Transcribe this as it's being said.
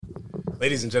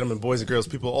Ladies and gentlemen, boys and girls,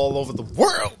 people all over the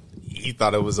world, he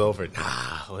thought it was over.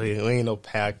 Nah, we ain't no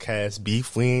podcast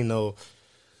beef. We ain't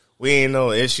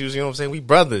no issues. You know what I'm saying? We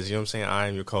brothers. You know what I'm saying? I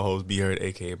am your co-host, B Heard,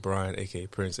 a.k.a. Brian, a.k.a.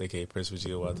 Prince, a.k.a. Prince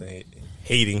Virgil out there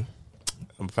hating.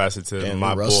 I'm passing to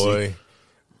my boy.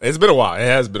 It's been a while. It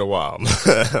has been a while.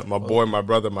 My boy, my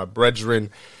brother, my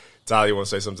brethren. Tyler, you want to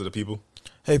say something to the people?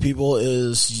 Hey, people, it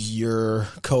is your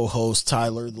co-host,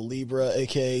 Tyler the Libra,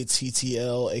 a.k.a.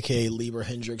 TTL, a.k.a. Libra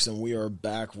Hendricks, and we are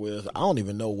back with, I don't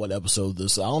even know what episode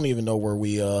this is. I don't even know where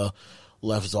we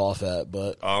left off at,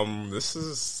 but... This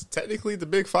is technically the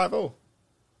big 5-0.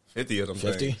 50 of them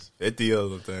 50? things. 50 of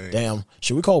them things. Damn.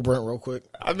 Should we call Brent real quick?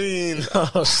 I mean,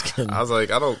 I was kidding. I was like,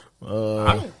 I don't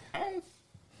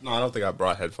think I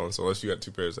brought headphones, so unless you got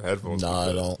two pairs of headphones. Nah,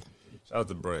 I don't. Shout out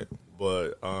to Brent.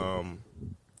 But,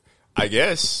 I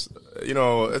guess, you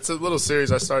know, it's a little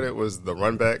series I started was the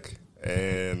Run Back,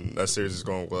 and that series is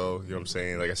going well. You know what I'm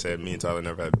saying? Like I said, me and Tyler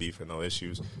never had beef and no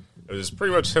issues. It was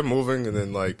pretty much him moving, and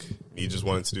then, like, me just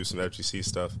wanted to do some FGC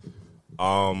stuff.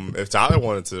 If Tyler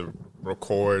wanted to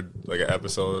record, like, an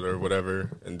episode or whatever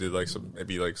and did, like,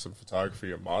 some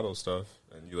photography or model stuff,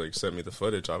 and you, like, sent me the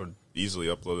footage, I would easily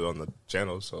upload it on the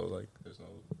channel, so, like, there's no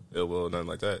ill will or nothing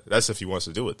like that. That's if he wants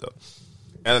to do it, though.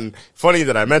 And funny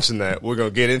that I mentioned that. We're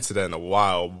going to get into that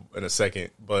in a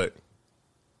second. But,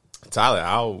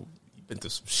 Tyler, you've been through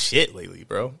some shit lately,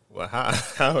 bro. Well,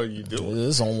 how are you doing?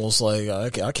 It's almost like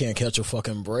I can't catch a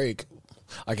fucking break.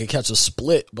 I can catch a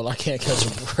split, but I can't catch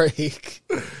a break.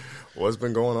 What's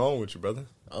been going on with you, brother?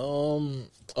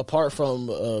 Apart from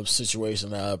a situation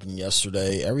that happened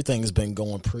yesterday, everything's been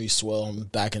going pretty swell. I'm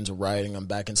back into writing. I'm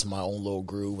back into my own little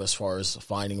groove as far as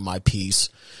finding my peace,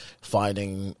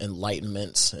 finding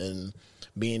enlightenment, and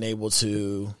being able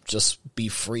to just be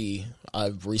free.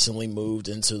 I've recently moved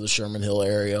into the Sherman Hill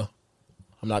area.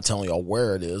 I'm not telling y'all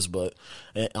where it is, but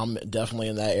I'm definitely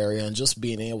in that area, and just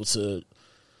being able to,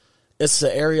 it's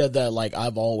the area that, like,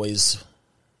 I've always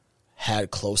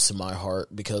had close to my heart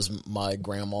because my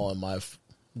grandma and my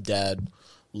dad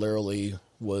literally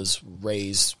was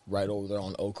raised right over there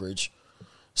on Oak Ridge.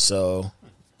 So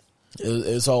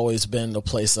it's always been a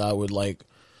place that I would, like,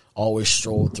 always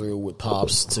stroll through with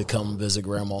Pops to come visit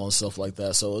grandma and stuff like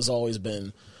that. So it's always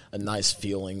been a nice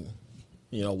feeling,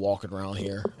 you know, walking around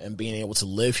here and being able to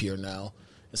live here now.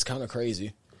 It's kind of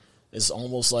crazy. It's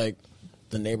almost like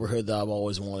the neighborhood that I've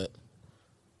always wanted.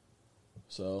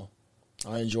 So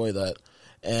I enjoy that.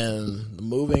 And the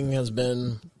moving has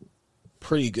been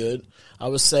pretty good. I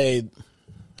would say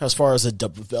as far as a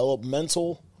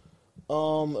developmental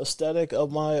aesthetic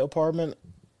of my apartment,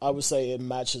 I would say it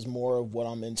matches more of what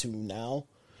I'm into now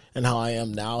and how I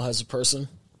am now as a person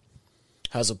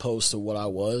as opposed to what I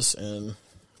was. And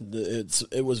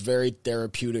it was very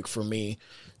therapeutic for me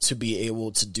to be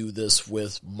able to do this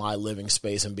with my living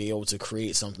space and be able to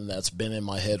create something that's been in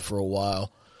my head for a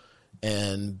while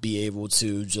and be able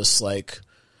to just, like,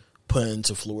 put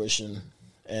into fruition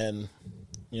and,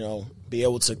 you know, be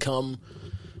able to come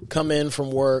in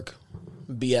from work,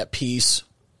 be at peace,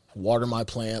 water my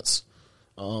plants,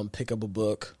 pick up a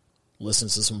book, listen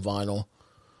to some vinyl.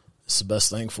 It's the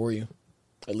best thing for you.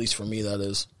 At least for me, that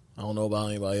is. I don't know about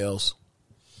anybody else.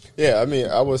 Yeah, I mean,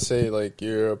 I would say, like,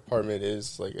 your apartment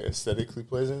is, like, aesthetically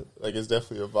pleasant. Like, it's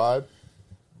definitely a vibe.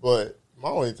 But my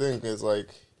only thing is, like,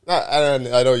 I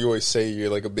know you always say you're,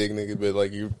 like, a big nigga, but,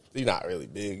 like, you're not really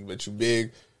big, but you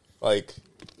big. Like,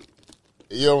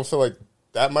 you don't feel like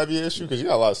that might be an issue? Because you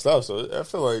got a lot of stuff, so I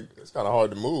feel like it's kind of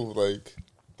hard to move. Like,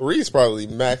 3 is probably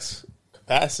max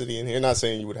capacity in here. Not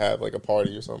saying you would have, like, a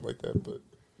party or something like that, but,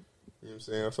 you know what I'm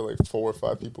saying? I feel like 4 or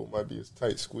 5 people might be a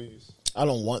tight squeeze. I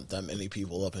don't want that many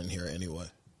people up in here anyway.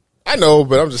 I know,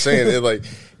 but I'm just saying, it, like,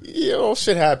 you know,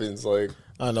 shit happens, like.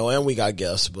 I know, and we got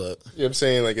guests, but... You know what I'm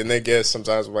saying? Like, and they guests,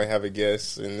 sometimes we might have a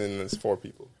guest, and then there's 4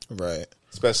 people. Right.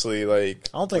 Especially, like...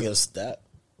 I don't think it's that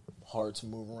hard to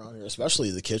move around here,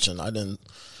 especially the kitchen.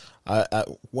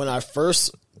 When I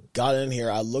first got in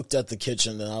here, I looked at the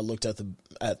kitchen, and I looked at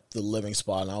the living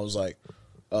spot, and I was like,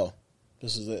 oh,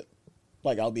 this is it.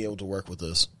 Like, I'll be able to work with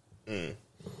this.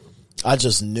 I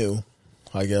just knew,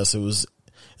 I guess.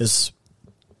 It's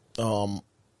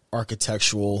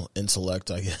architectural intellect,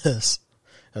 I guess.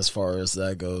 As far as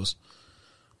that goes,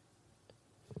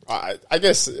 I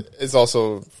guess it's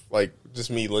also, like, just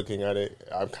me looking at it.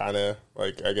 I'm kind of,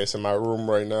 like, I guess in my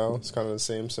room right now, it's kind of the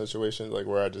same situation, like,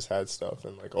 where I just had stuff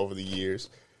and, like, over the years.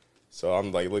 So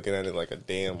I'm, like, looking at it like a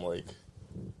damn, like,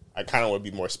 I kind of want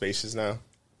to be more spacious now.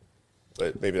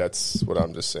 But maybe that's what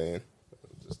I'm just saying.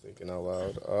 I'm just thinking out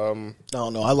loud. I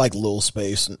don't know. I like little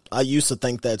space. I used to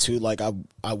think that too. Like, I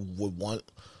would want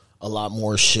a lot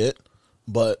more shit,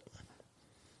 but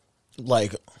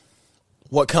like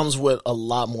what comes with a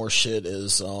lot more shit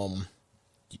is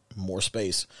more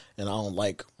space, and I don't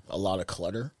like a lot of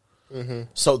clutter. Mm-hmm.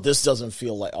 So this doesn't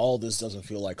feel like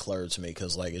clutter to me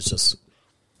because like it's just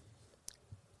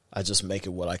I just make it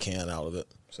what I can out of it.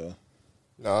 So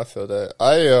no, I feel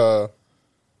that.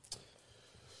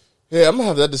 Yeah, I'm gonna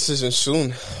have that decision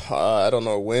soon. I don't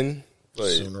know when, but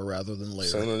sooner rather than later.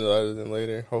 Sooner rather than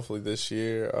later. Hopefully this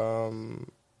year.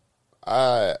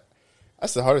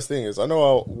 That's the hardest thing is I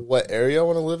know what area I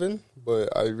want to live in, but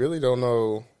I really don't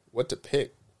know what to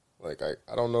pick. Like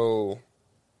I don't know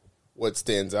what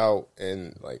stands out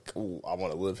and like, ooh, I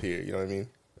want to live here. You know what I mean?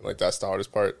 Like that's the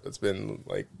hardest part. That's been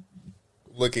like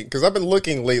looking because I've been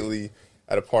looking lately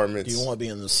at apartments. Do you want to be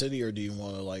in the city or do you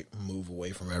want to like move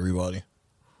away from everybody?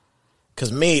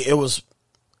 Because me, it was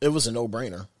a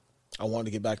no-brainer. I wanted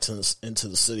to get back into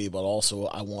the city, but also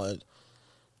I wanted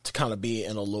to kind of be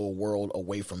in a little world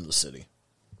away from the city.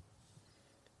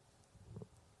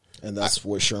 And that's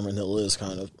what Sherman Hill is,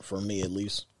 kind of, for me at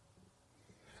least.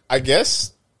 I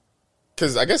guess,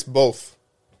 because I guess both.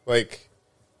 Like,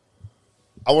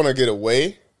 I want to get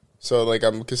away, so like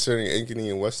I'm considering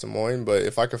Ankeny and West Des Moines, but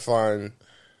if I could find,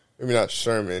 maybe not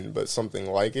Sherman, but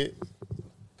something like it.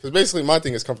 Because basically my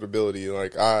thing is comfortability.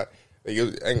 Like, I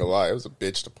ain't gonna lie, it was a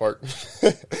bitch to park.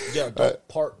 Yeah, don't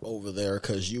park over there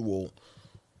because you will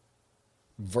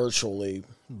virtually,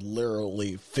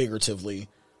 literally, figuratively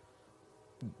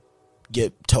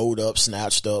get towed up,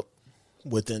 snatched up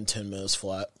within 10 minutes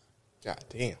flat. God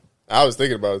damn. I was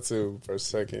thinking about it too for a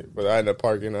second, but I ended up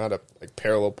parking. I had a like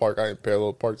parallel park. I ain't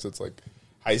parallel parked since like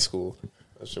high school.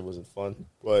 That shit wasn't fun.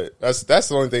 But that's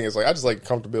the only thing is like I just like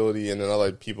comfortability, and then I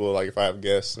like people like if I have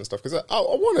guests and stuff because I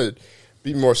want to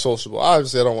be more sociable.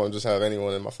 Obviously, I don't want to just have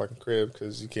anyone in my fucking crib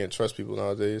because you can't trust people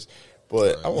nowadays.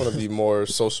 But I want to be more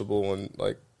sociable and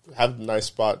like have a nice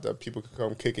spot that people can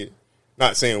come kick it.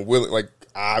 Not saying willing, like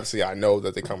obviously I know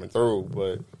that they're coming through,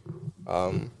 but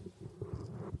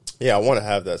yeah, I want to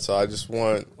have that. So I just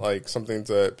want like something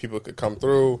that people could come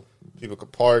through, people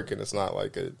could park, and it's not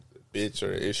like a bitch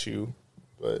or an issue.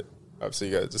 But obviously,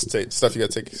 you got to just take stuff you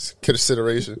got to take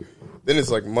consideration. Then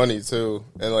it's like money too,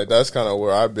 and like that's kind of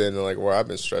where I've been and like where I've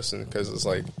been stressing because it's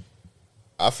like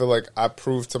I feel like I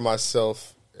proved to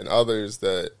myself and others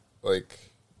that like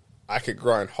I could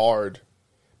grind hard,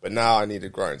 but now I need to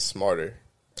grind smarter,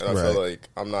 and I feel like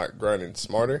I'm not grinding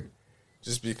smarter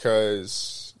just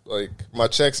because like my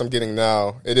checks I'm getting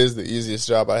now, it is the easiest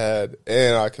job I had,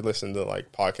 and I could listen to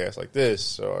like podcasts like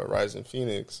this or Rising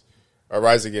Phoenix. Our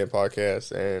Rise Again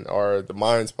podcast and our The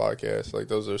Minds podcast. Like,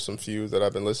 those are some few that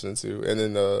I've been listening to. And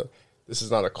then This Is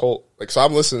Not a Cult. Like, so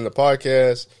I'm listening to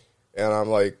podcasts, and I'm,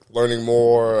 like, learning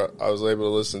more. I was able to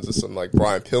listen to some, like,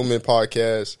 Brian Pillman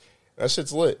podcasts. That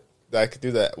shit's lit. That I could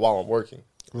do that while I'm working.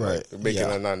 Right. Like, making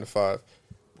a 9 to 5.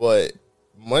 But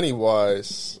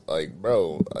money-wise, like,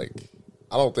 bro, like,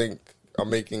 I don't think I'm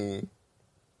making...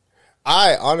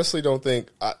 I honestly don't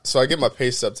think... So I get my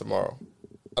pay stub tomorrow.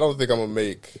 I don't think I'm gonna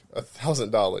make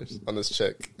 $1,000 on this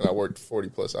check, and I worked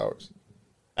 40+ hours.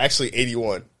 Actually,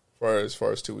 81 as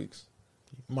far as 2 weeks.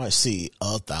 You might see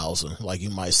 1,000, like you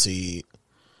might see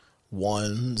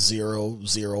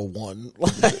 1001.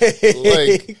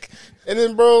 Like, and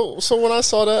then, bro. So when I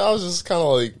saw that, I was just kind of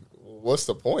like, "What's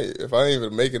the point if I ain't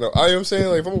even making up?" I am saying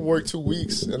like, if I'm gonna work 2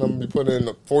 weeks and I'm gonna be putting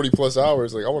in 40+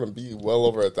 hours, like I want to be well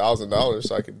over $1,000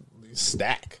 so I can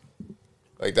stack.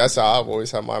 Like, that's how I've always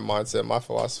had my mindset, my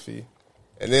philosophy.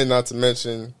 And then, not to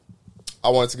mention, I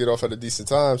wanted to get off at a decent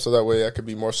time so that way I could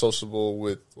be more sociable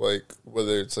with, like,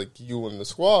 whether it's, like, you and the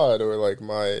squad or, like,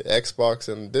 my Xbox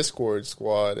and Discord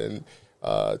squad. And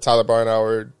Tyler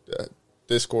Barnhour,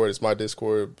 Discord is my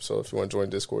Discord, so if you want to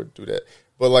join Discord, do that.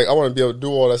 But, like, I want to be able to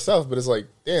do all that stuff, but it's like,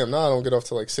 damn, now I don't get off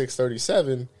till, like,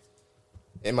 6:37.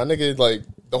 And my nigga, like,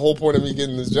 the whole point of me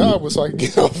getting this job was so I could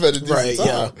get off at a decent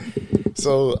time. Yeah.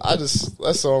 So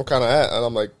that's where I'm kind of at, and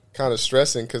I'm like kind of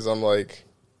stressing because I'm like,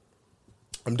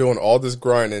 I'm doing all this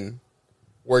grinding,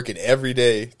 working every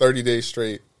day, 30 days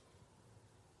straight,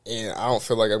 and I don't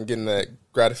feel like I'm getting that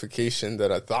gratification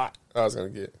that I thought I was gonna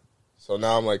get. So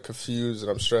now I'm like confused and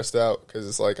I'm stressed out because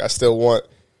it's like I still want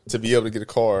to be able to get a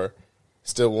car,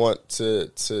 still want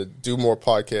to do more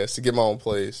podcasts, to get my own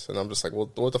place, and I'm just like, well,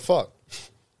 what the fuck?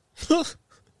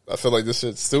 I feel like this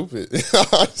shit's stupid,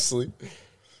 honestly.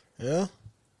 Yeah.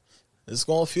 It's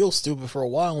going to feel stupid for a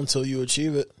while until you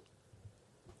achieve it.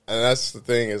 And that's the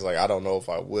thing is, like, I don't know if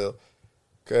I will.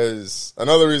 Because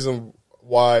another reason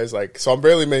why is, like, so I'm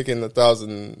barely making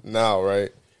 $1,000 now, right?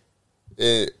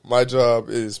 My job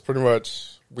is pretty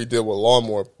much, we deal with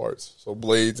lawnmower parts. So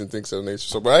blades and things of that nature.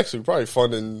 So we're actually probably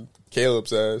funding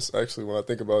Caleb's ass, actually, when I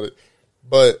think about it.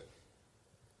 But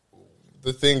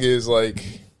the thing is, like,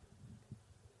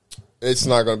 it's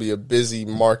not going to be a busy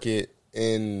market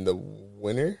in the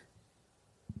winter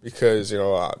because,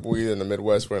 we're in the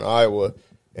Midwest, we're in Iowa,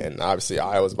 and obviously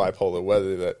Iowa's bipolar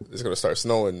weather that it's going to start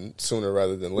snowing sooner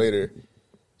rather than later.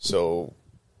 So,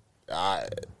 you know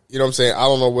what I'm saying? I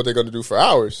don't know what they're going to do for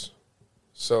hours.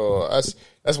 So that's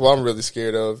what I'm really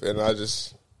scared of, and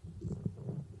that's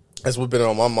what's been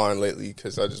on my mind lately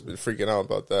because I just been freaking out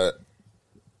about that.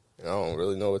 And I don't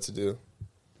really know what to do.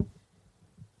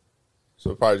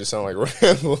 So it probably just sound like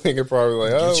rambling and probably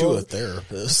like, Get you a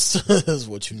therapist is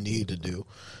what you need to do.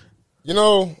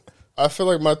 I feel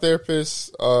like my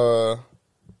therapist right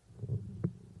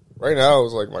now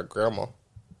is like my grandma.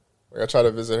 Like I try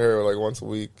to visit her like once a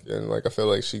week, and like I feel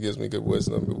like she gives me good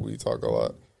wisdom. But we talk a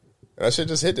lot, and that shit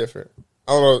just hit different.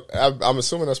 I don't know. I'm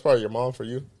assuming that's probably your mom for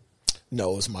you.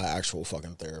 No, it's my actual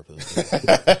fucking therapist.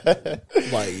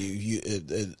 Like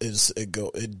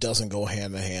it doesn't go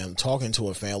hand in hand. Talking to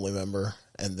a family member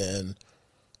and then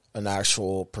an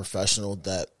actual professional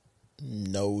that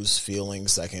knows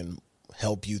feelings, that can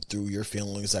help you through your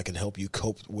feelings, that can help you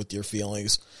cope with your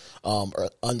feelings, or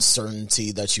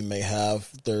uncertainty that you may have.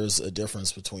 There's a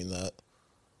difference between that.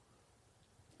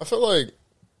 I feel like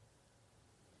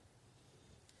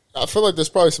there's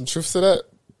probably some truth to that.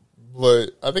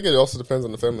 But I think it also depends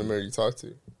on the family member you talk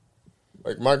to.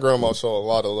 Like, my grandma showed a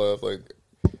lot of love. Like,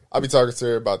 I'll be talking to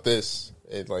her about this,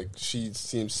 and, like, she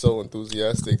seems so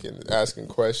enthusiastic and asking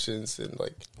questions and,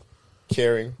 like,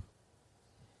 caring.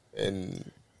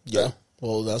 And yeah,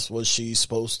 well, that's what she's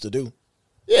supposed to do.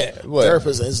 Yeah.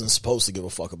 Therapist isn't supposed to give a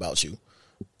fuck about you.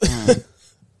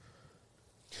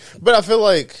 But I feel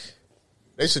like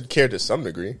they should care to some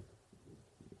degree.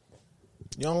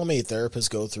 You know how many therapists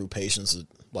go through patients that,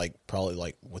 like, probably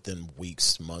like within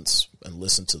weeks, months, and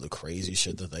listen to the crazy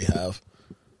shit that they have?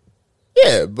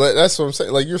 Yeah, but that's what I'm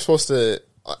saying. Like,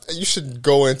 you should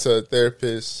go into a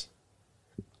therapist.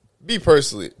 Me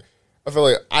personally, I feel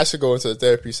like I should go into a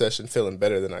therapy session feeling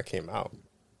better than I came out.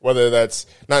 Whether that's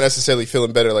not necessarily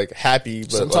feeling better, like happy,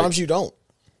 but sometimes you don't.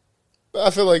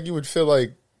 I feel like you would feel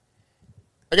like,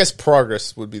 I guess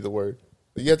progress would be the word.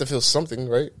 You have to feel something,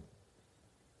 right?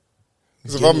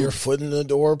 Getting your foot in the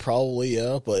door, probably,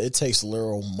 yeah, but it takes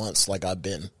literal months, like I've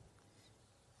been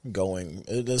going.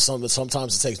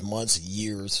 Sometimes it takes months,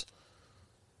 years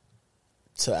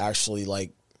to actually,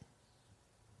 like,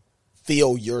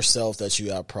 feel yourself that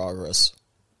you have progress.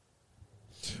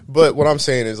 But what I'm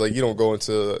saying is, like, you don't go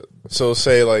into, so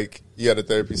say, like, you had a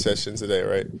therapy session today,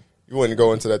 right? You wouldn't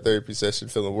go into that therapy session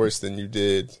feeling worse than you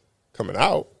did coming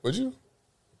out, would you?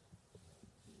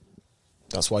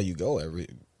 That's why you go every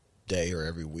day or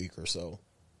every week or so.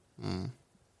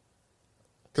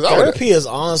 Therapy is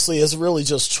honestly, it's really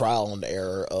just trial and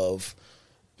error of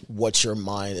what your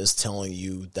mind is telling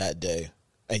you that day.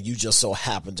 And you just so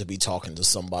happen to be talking to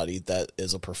somebody that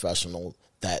is a professional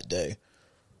that day.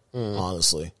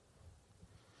 Honestly.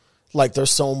 Like,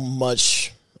 there's so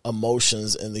much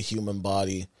emotions in the human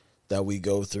body that we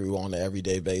go through on an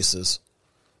everyday basis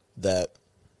that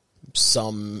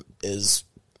some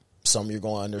you're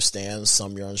going to understand,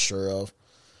 some you're unsure of,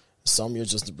 some you're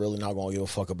just really not going to give a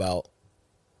fuck about.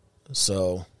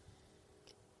 So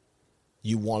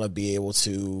you want to be able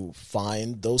to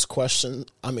find those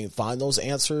find those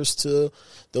answers to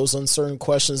those uncertain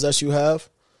questions that you have.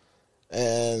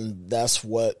 And that's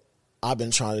what I've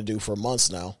been trying to do for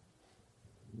months now.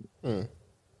 Do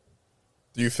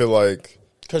you feel like...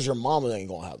 Because your mama ain't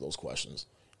going to have those questions.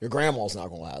 Your grandma's not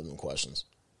going to have them questions.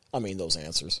 Those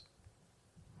answers.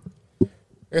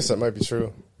 I guess that might be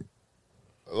true.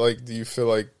 Like, do you feel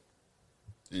like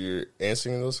you're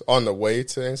answering those, on the way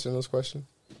to answering those questions?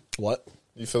 What? Do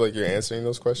you feel like you're answering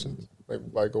those questions,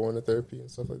 like, by going to therapy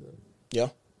and stuff like that? Yeah.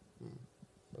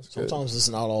 That's good. Sometimes it's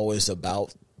not always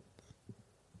about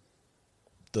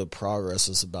the progress.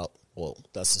 It's about, well,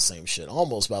 that's the same shit.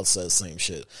 Almost about to say the same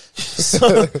shit.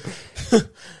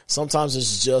 Sometimes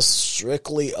it's just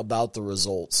strictly about the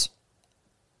results.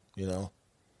 You know?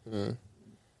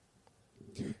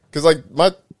 Because, like,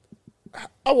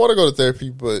 I want to go to therapy,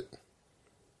 but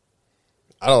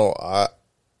I don't.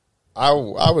 I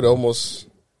would almost.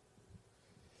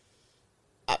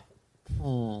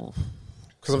 Because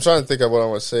I'm trying to think of what I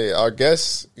want to say. I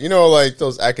guess, like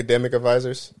those academic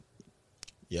advisors.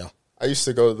 Yeah. I used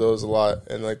to go to those a lot,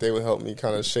 and like they would help me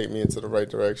kind of shape me into the right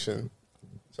direction.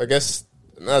 So I guess,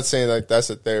 I'm not saying like that's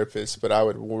a therapist, but I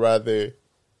would rather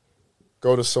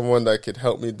go to someone that could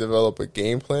help me develop a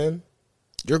game plan.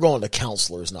 You're going to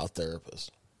counselors, not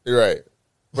therapists. You're right.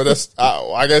 But that's,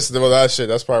 I guess,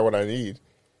 that's probably what I need.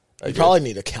 You probably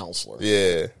need a counselor.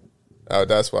 Yeah.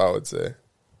 That's what I would say.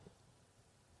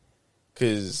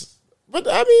 But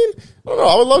I mean, I don't know.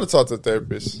 I would love to talk to a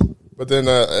therapist. But then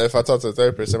if I talk to a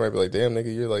therapist, they might be like, damn,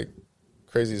 nigga, you're like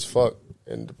crazy as fuck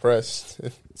and depressed.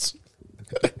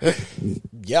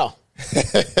 Yeah.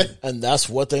 And that's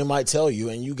what they might tell you,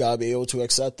 and you gotta be able to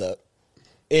accept that.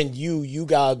 And you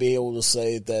gotta be able to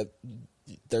say that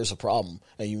there's a problem,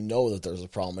 and you know that there's a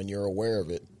problem, and you're aware of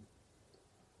it.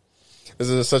 Is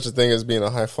there such a thing as being a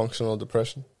high functional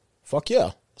depression? Fuck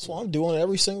yeah. That's what I'm doing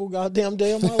every single goddamn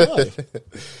day of my life.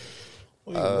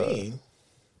 What do you mean?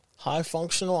 High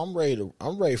functional?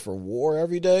 I'm ready for war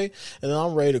every day, and then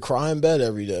I'm ready to cry in bed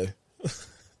every day.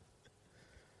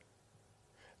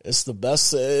 It's the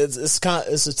best.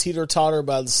 It's a teeter totter,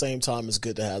 but at the same time, it's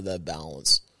good to have that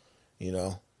balance. You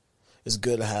know, it's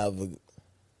good to have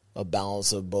a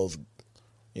balance of both.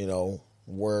 You know,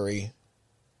 worry,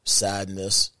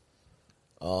 sadness,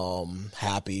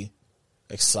 happy,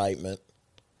 excitement,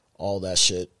 all that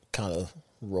shit kind of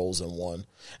rolls in one.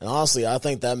 And honestly, I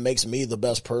think that makes me the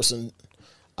best person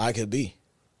I could be.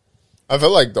 I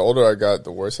feel like the older I got,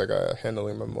 the worse I got at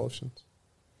handling my emotions.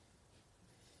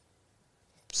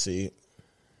 See,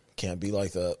 can't be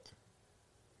like that.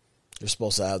 You're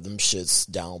supposed to have them shits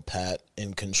down pat,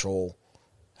 in control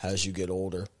as you get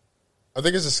older. I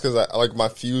think it's just because like my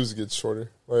fuse gets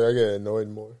shorter. Like I get annoyed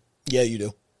more. Yeah, you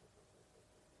do.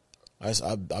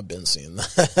 I've been seeing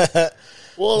that.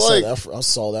 Well, I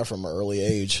saw that from an early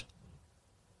age.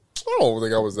 I don't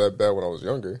think I was that bad when I was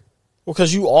younger. Well,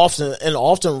 because you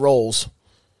often roles,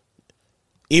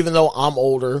 even though I'm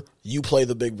older, you play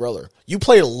the big brother. You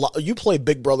play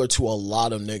big brother to a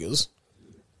lot of niggas.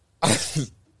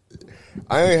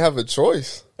 I ain't have a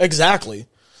choice. Exactly.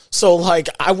 So, like,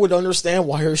 I would understand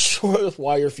why you're short,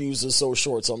 why your fuse is so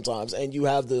short sometimes, and you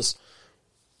have this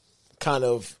kind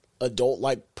of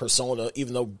adult-like persona,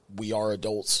 even though we are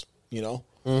adults, you know,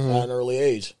 at an early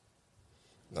age.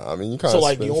 Nah, I mean, you kind of so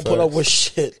like you don't put up with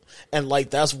shit, and like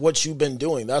that's what you've been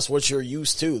doing. That's what you're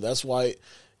used to. That's why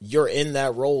you're in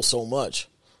that role so much.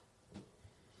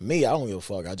 Me, I don't give a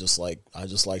fuck. I just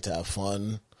like to have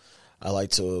fun. I like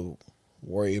to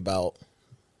worry about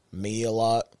me a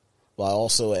lot, but I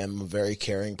also am a very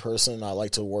caring person. I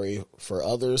like to worry for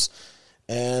others,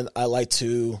 and I like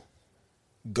to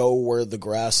go where the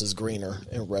grass is greener.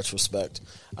 In retrospect,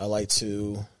 I like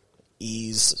to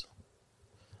ease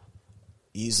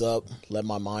up, let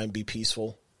my mind be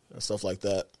peaceful and stuff like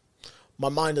that. My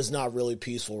mind is not really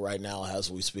peaceful right now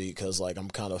as we speak because like I'm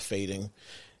kind of fading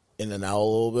in and out a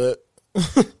little bit.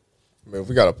 I mean, if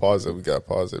we gotta pause it, we gotta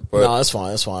pause it. But no, that's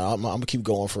fine. That's fine. I'm gonna keep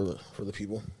going for the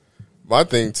people. My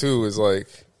thing too is like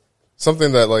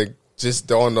something that like just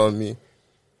dawned on me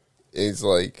is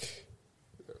like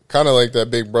kind of like that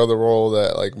big brother role,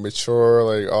 that like mature,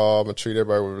 like I'm gonna treat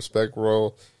everybody with respect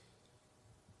role.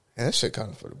 And that shit kind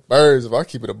of for the birds. If I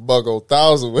keep it a bug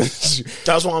 1,000 with you,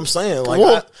 that's what I'm saying.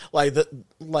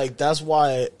 Like that's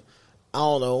why I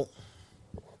don't know.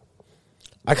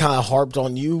 I kind of harped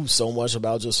on you so much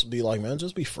about just be like, man,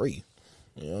 just be free.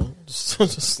 You know,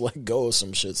 just let go of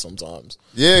some shit sometimes.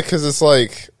 Yeah, because it's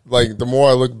like the more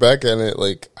I look back at it,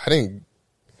 like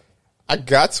I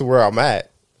got to where I'm at.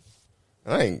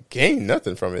 I ain't gained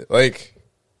nothing from it. Like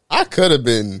I could have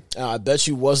been. I bet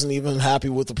you wasn't even happy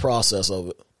with the process of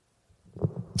it.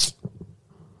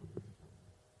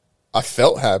 I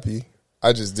felt happy.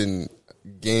 I just didn't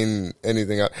gain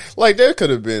anything out. Like there could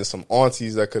have been some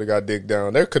aunties that could have got dick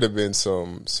down. There could have been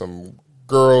some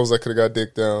girls that could have got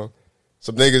dick down.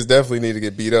 Some niggas definitely need to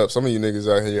get beat up. Some of you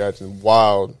niggas out here acting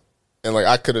wild, and like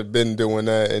I could have been doing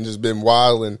that and just been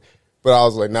wilding, but I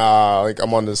was like, nah, like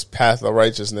I'm on this path of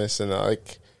righteousness, and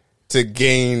like to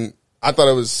gain. I thought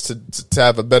it was to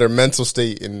have a better mental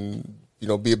state and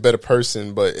be a better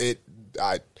person, but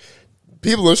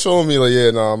people are showing me like,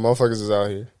 yeah, nah, motherfuckers is out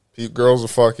here. Girls are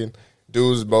fucking,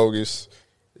 dudes bogus.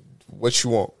 What you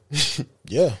want?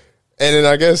 Yeah. And then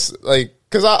I guess like,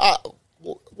 cause I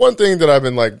one thing that I've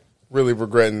been like really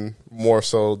regretting more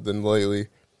so than lately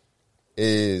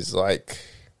is like,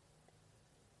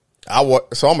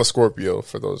 so I'm a Scorpio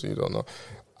for those of you who don't know.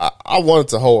 I wanted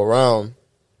to hold around,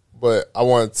 but I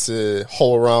wanted to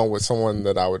hold around with someone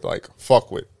that I would like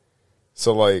fuck with.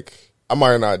 So like, I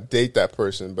might not date that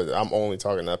person, but I'm only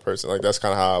talking to that person. Like that's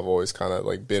kind of how I've always kind of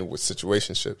like been with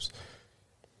situationships,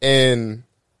 and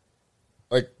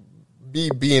like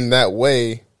being that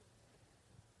way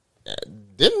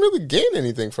didn't really gain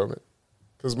anything from it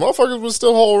because motherfuckers would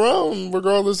still hold around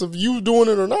regardless of you doing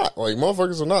it or not. Like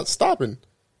motherfuckers are not stopping,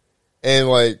 and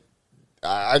like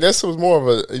I guess it was more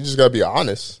of you just gotta be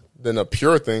honest than a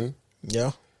pure thing.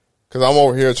 Yeah, because I'm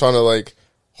over here trying to like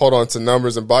hold on to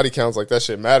numbers and body counts like that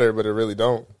shit matter, but it really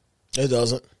don't. It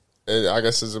doesn't. And I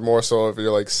guess it's more so if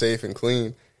you're like safe and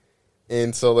clean.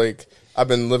 And so like I've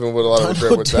been living with a lot of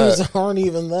regret with dudes that. aren't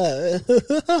even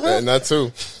that. And that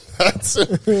too.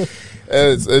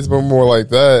 And it's been more like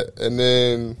that. And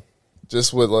then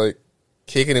just with like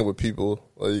kicking it with people,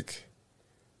 like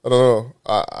I don't know.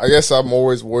 I guess I'm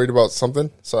always worried about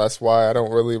something, so that's why I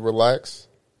don't really relax.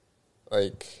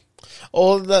 Like,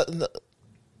 Oh,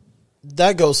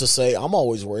 that goes to say I'm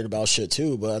always worried about shit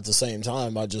too, but at the same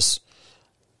time, I'm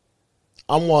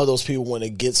one of those people when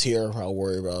it gets here, I'll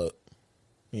worry about it.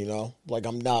 You know, like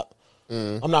I'm not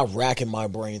racking my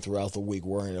brain throughout the week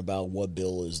worrying about what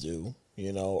bill is due.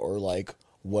 You know, or like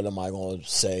what am I going to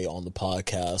say on the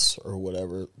podcast or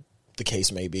whatever the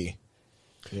case may be.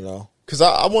 You know. because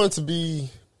I want it to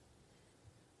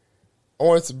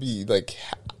be, like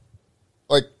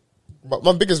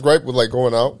my biggest gripe with like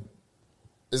going out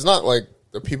is not like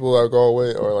the people that go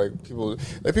away or like people are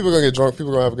gonna get drunk,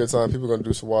 people are gonna have a good time, people are gonna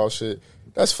do some wild shit.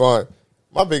 That's fine.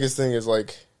 My biggest thing is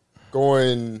like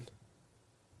going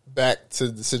back to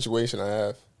the situation I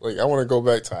have. Like I want to go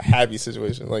back to a happy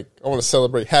situation. Like I want to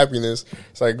celebrate happiness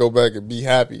so I can go back and be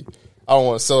happy. I don't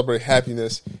want to celebrate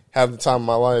happiness, have the time of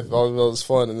my life, all this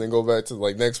fun, and then go back to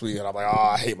like next week and I'm like, oh,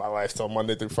 I hate my life till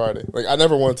Monday through Friday. Like I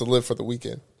never wanted to live for the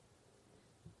weekend,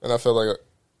 and I feel like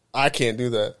I can't do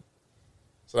that.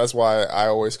 So that's why I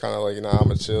always kind of like, I'm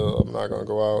gonna chill. I'm not gonna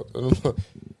go out.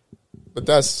 But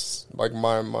that's like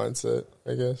my mindset,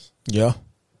 I guess. Yeah.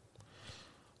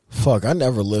 Fuck, I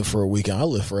never live for a weekend. I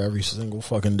live for every single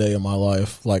fucking day of my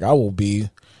life. Like I'll be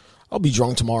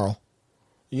drunk tomorrow.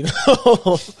 You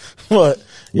know, but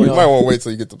You might want to wait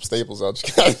till you get the staples out.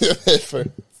 You gotta get it first.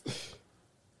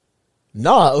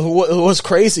 Nah, what's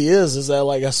crazy is that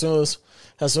like as soon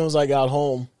as I got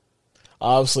home,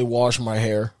 I obviously washed my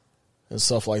hair and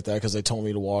stuff like that because they told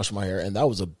me to wash my hair, and that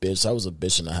was a bitch. That was a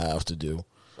bitch and a half to do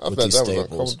with these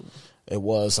staples. It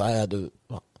was. I had to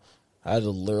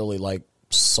literally like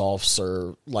soft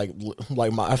serve, I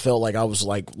felt like I was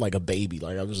like a baby,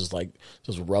 like I was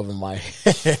just rubbing my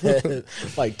head,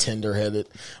 like tender headed.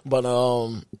 But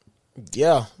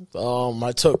yeah,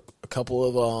 I took a couple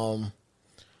of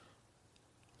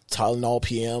Tylenol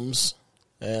PMs,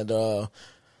 and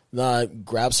then I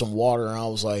grabbed some water, and I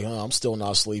was like, I'm still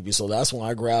not sleepy, so that's when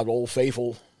I grabbed Old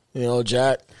Faithful,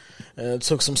 Jack, and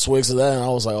took some swigs of that, and I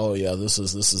was like, oh yeah, this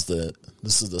is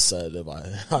the sedative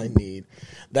I need.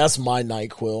 That's my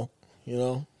NyQuil,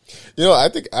 I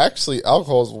think actually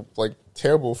alcohol is like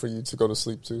terrible for you to go to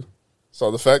sleep too.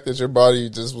 So the fact that your body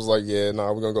just was like, yeah,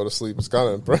 we're gonna go to sleep is kind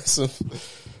of impressive.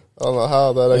 I don't know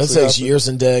how that actually takes happened. years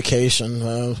and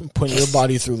dedication, putting your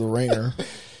body through the ringer.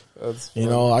 That's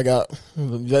I got,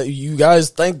 you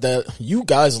guys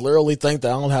literally think that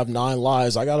I don't have 9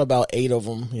 lives. I got about 8 of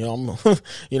them.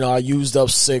 I used up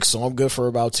 6, so I'm good for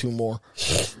about 2 more.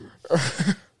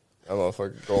 That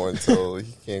motherfucker going till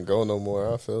he can't go no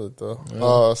more. I feel it though.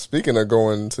 Yeah. Speaking of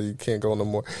going till you can't go no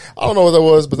more, I don't know what that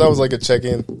was, but that was like a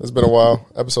check-in. It's been a while.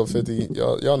 Episode 50.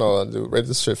 Y'all know what I do. Rate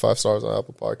this shit 5 stars on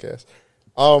Apple Podcasts.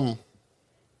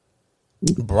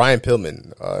 Brian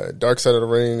Pillman, Dark Side of the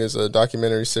Ring is a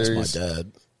documentary series. That's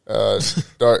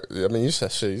my dad. You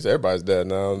said shit. He's everybody's dad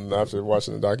now after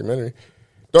watching the documentary.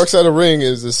 Dark Side of the Ring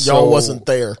is this Y'all show wasn't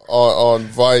there on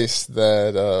Vice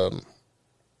that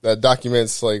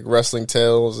documents like wrestling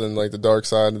tales and like the dark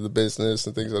side of the business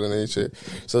and things of that nature.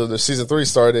 So the season 3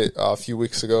 started a few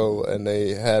weeks ago, and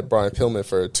they had Brian Pillman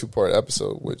for a 2-part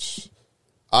episode, which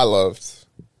I loved.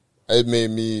 It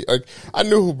made me I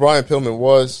knew who Brian Pillman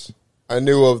was. I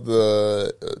knew of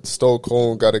the Stone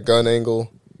Cold got a gun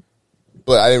angle,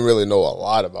 but I didn't really know a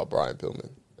lot about Brian Pillman.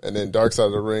 And then Dark Side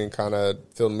of the Ring kind of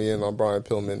filled me in on Brian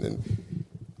Pillman. And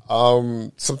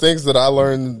some things that I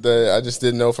learned that I just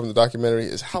didn't know from the documentary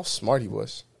is how smart he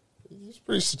was. He's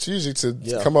pretty strategic to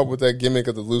come up with that gimmick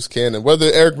of the loose cannon. I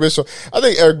think Eric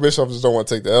Bischoff just don't want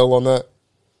to take the L on that.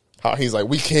 How he's like,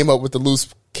 we came up with the loose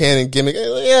cannon gimmick.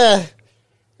 Yeah.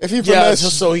 If he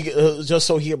just so he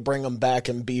could bring him back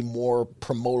and be more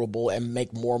promotable and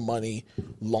make more money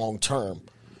long term.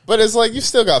 But it's like you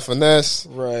still got finesse,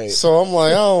 right? So I'm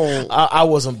like, I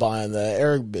wasn't buying that.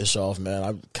 Eric Bischoff, man,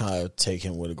 I kind of take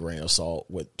him with a grain of salt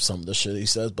with some of the shit he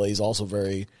says, but he's also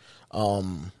very,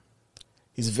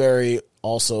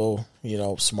 also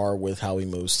smart with how he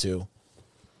moves too.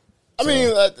 I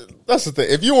mean, that's the thing.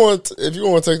 If you want to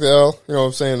take the L, you know what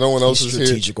I'm saying. No one else is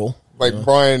strategical. Here. Like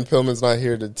Brian Pillman's not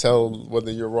here to tell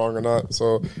whether you're wrong or not.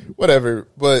 So whatever.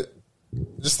 But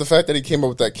just the fact that he came up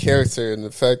with that character and the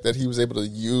fact that he was able to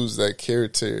use that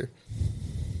character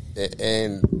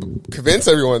and convince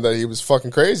everyone that he was fucking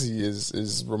crazy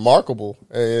is remarkable.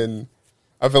 And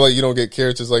I feel like you don't get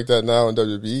characters like that now in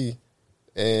WWE.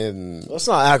 And Let's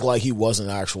not act like he wasn't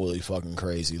actually fucking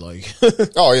crazy. Like,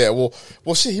 oh yeah,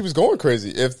 well, shit, he was going crazy.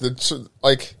 If the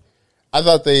like, I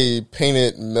thought they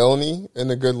painted Melanie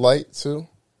in a good light too,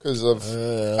 because of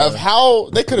how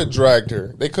they could have dragged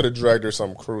her. They could have dragged her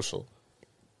something crucial.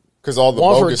 Because all the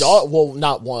bogus, well,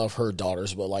 not one of her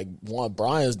daughters, but like one of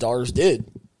Brian's daughters did.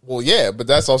 well, yeah, but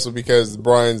that's also because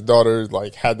Brian's daughter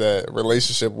like had that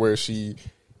relationship where she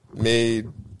made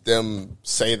them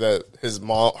say that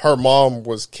her mom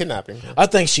was kidnapping her. I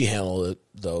think she handled it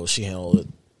though. She handled it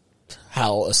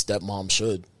how a stepmom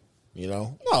should, you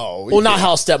know. No, Well, not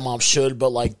how a stepmom should, but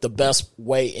like the best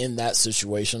way in that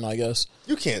situation, I guess.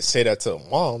 you can't say that to a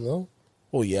mom though.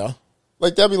 Well, yeah.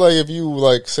 Like that'd be like if you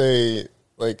like say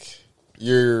like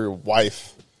your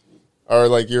wife or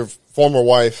like your former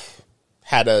wife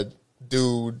had a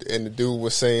dude and the dude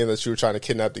was saying that you were trying to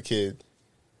kidnap the kid.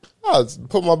 I'll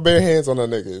put my bare hands on that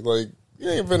nigga. Like, you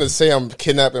ain't gonna say I'm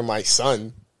kidnapping my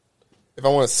son. If I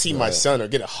want to see my son or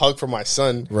get a hug from my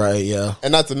son. Right, yeah.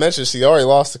 And not to mention, she already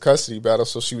lost the custody battle,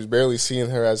 so she was barely seeing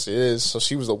her as it is. So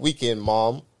she was a weekend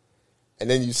mom. And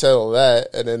then you settle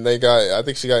that, and then I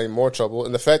think she got in more trouble.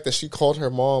 And the fact that she called her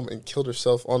mom and killed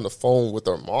herself on the phone with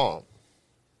her mom.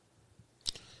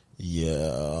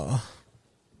 Yeah.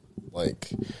 Like,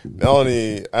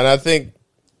 Melanie, and I think,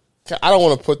 I don't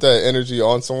want to put that energy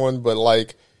on someone, but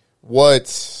like what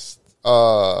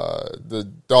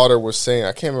the daughter was saying,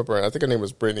 I can't remember. I think her name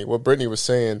was Brittany. What Brittany was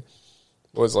saying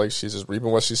was like she's just reaping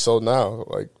what she sowed now.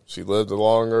 Like she lived a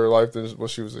longer life than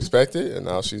what she was expected, and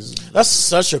now she's. That's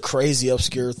such a crazy,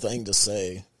 obscure thing to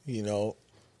say, you know.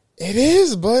 It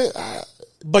is, but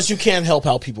you can't help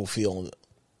how people feel,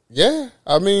 yeah,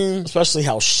 I mean, especially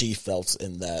how she felt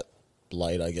in that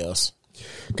light, I guess.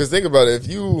 because think about it,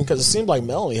 Because it seemed like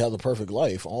Melanie had the perfect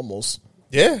life, almost.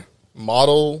 yeah,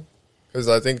 model, because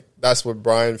I think that's what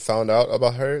Brian found out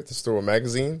about her just through a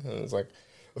magazine, and it's like,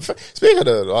 speaking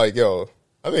of like, yo,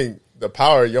 I think the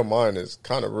power of your mind is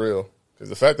kind of real, because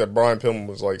the fact that Brian Pillman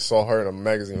was like saw her in a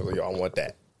magazine was like, yo, I want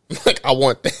that, like I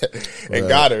want that, and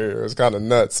got her. It was kind of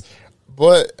nuts,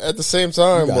 but at the same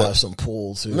time, You gotta have some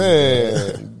pull too,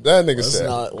 man, that nigga Let's said,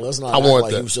 not I act want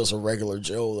like that. he was just a regular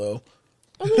Joe though.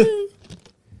 I mean,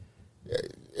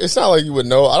 it's not like you would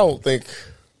know. I don't think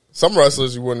some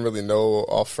wrestlers you wouldn't really know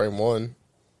off frame one.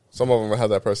 Some of them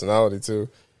have that personality too.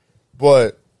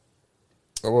 But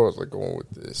where was I going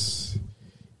with this?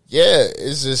 Yeah,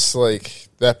 it's just like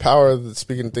that power of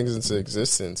speaking things into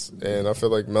existence. And I feel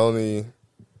like Melanie,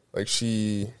 like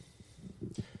she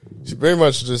very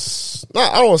much just,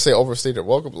 I don't want to say overstayed her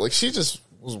welcome, but like she just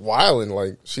was wilding.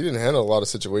 Like she didn't handle a lot of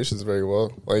situations very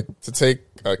well. Like to take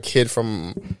a kid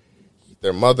from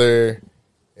their mother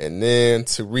and then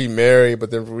to remarry, but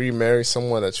then remarry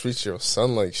someone that treats your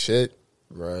son like shit.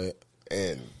 Right.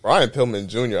 And Brian Pillman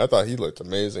Jr., I thought he looked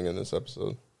amazing in this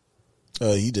episode.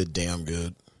 He did damn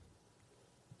good.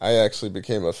 I actually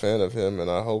became a fan of him, and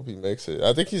I hope he makes it.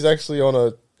 I think he's actually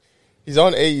he's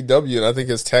on AEW, and I think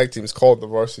his tag team is called the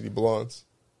Varsity Blondes.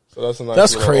 So that's a nice.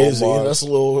 That's little crazy.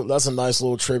 homage. That's a nice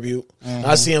little tribute.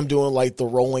 I see him doing like the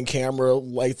rolling camera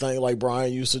like thing like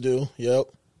Brian used to do. Yep.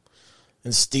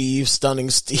 And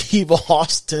stunning Steve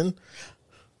Austin.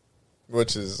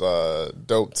 Which is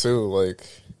dope too. Like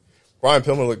Brian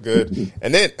Pillman looked good,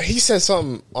 and then he said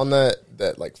something on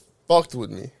that like fucked with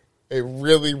me. It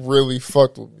really, really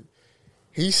fucked with me.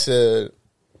 He said,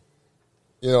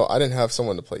 I didn't have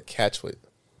someone to play catch with.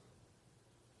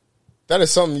 That is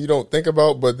something you don't think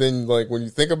about, but then like when you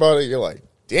think about it, you're like,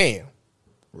 damn.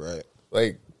 Right.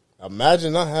 Like,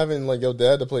 imagine not having like your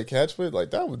dad to play catch with.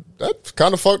 Like that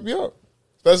kind of fucked me up.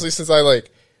 Especially since I like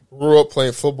grew up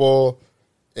playing football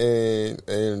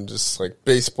and just like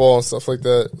baseball and stuff like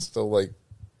that. So like,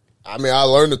 I mean, I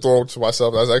learned to throw to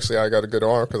myself. That's actually I got a good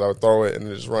arm because I would throw it and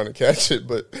then just run and catch it.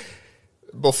 But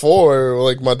before,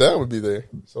 like my dad would be there.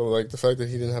 So like the fact that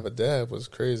he didn't have a dad was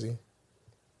crazy.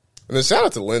 And then shout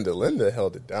out to Linda. Linda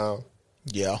held it down.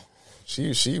 Yeah.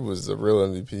 She was the real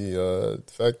MVP.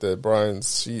 The fact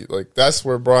that that's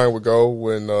where Brian would go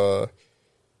when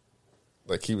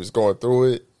like he was going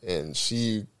through it, and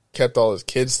she kept all his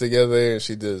kids together, and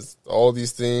she did all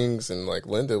these things, and like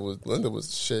Linda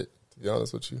was shit, to be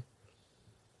honest with you.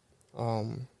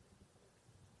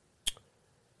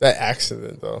 That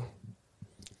accident though.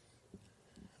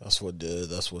 That's what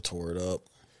tore it up.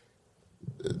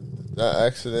 That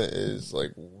accident is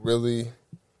like really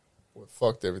what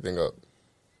fucked everything up.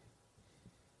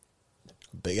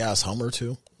 Big ass Hummer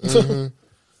too. Mm-hmm.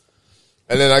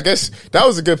 And then I guess that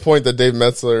was a good point that Dave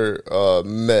Metzler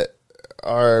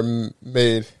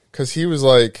made, because he was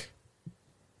like,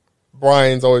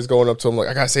 Brian's always going up to him like,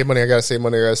 I gotta save money, I gotta save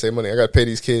money, I gotta save money, I gotta pay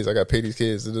these kids, I gotta pay these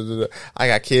kids, I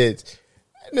got kids.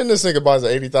 And then this nigga buys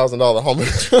an $80,000 home.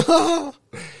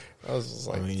 I was just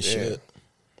like, I mean, shit.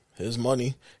 His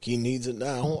money, he needs it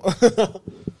now.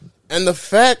 And the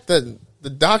fact that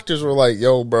the doctors were like,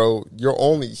 yo, bro, you're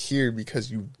only here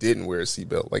because you didn't wear a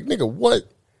seatbelt. Like, nigga,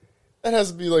 what? That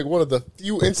has to be like one of the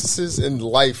few instances in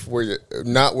life where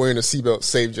not wearing a seatbelt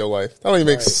saved your life. That don't even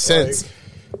make sense. Like,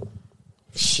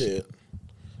 shit.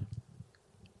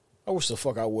 I wish the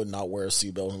fuck I would not wear a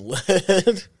seatbelt and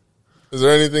lead. Is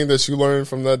there anything that you learned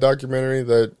from that documentary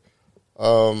that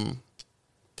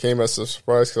came as a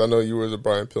surprise? Because I know you were a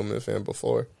Brian Pillman fan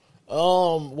before.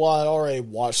 Well, I already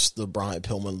watched the Brian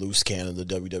Pillman Loose Cannon, the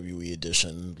WWE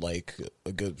edition, like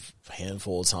a good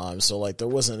handful of times. So, like, there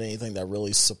wasn't anything that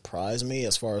really surprised me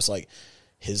as far as, like,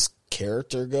 his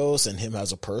character goes and him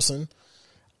as a person.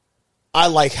 I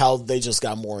like how they just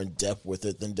got more in depth with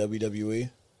it than WWE.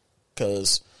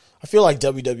 Because I feel like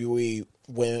WWE,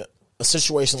 when a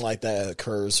situation like that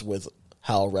occurs with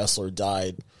how a wrestler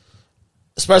died,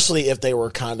 especially if they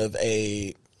were kind of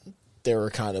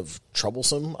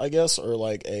troublesome, I guess, or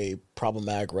like a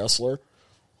problematic wrestler,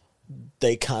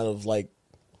 they kind of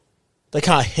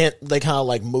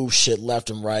move shit left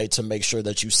and right to make sure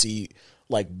that you see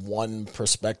like one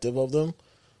perspective of them.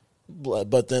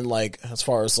 But then, like, as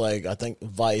far as like, I think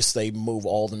Vice, they move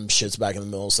all them shits back in the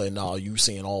middle and say, "No, you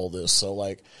seeing all this." So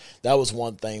like, that was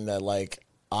one thing that like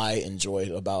I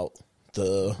enjoyed about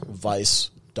the Vice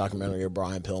documentary of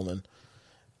Brian Pillman.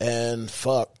 And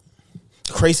fuck,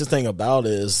 the crazy thing about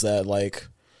it is that like,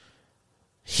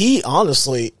 he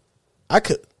honestly,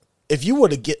 if you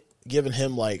would have given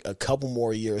him like a couple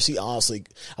more years, he honestly,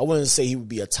 I wouldn't say he would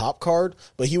be a top card,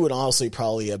 but he would honestly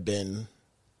probably have been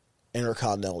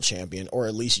Intercontinental Champion or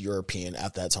at least European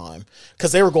at that time,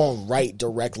 because they were going right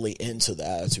directly into the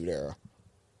Attitude Era.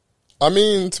 I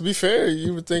mean, to be fair,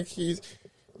 you would think you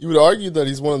would argue that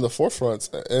he's one of the forefronts.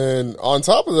 And on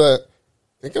top of that,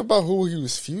 think about who he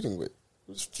was feuding with.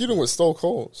 He was feuding with Stone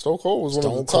Cold. Stone Cold was one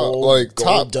of the top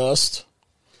Goldust.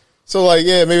 So like,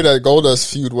 yeah, maybe that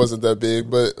Goldust feud wasn't that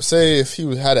big, but say if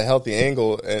he had a healthy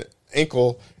ankle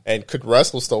and could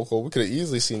wrestle Stone Cold, we could have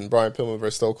easily seen Brian Pillman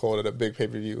versus Stone Cold at a big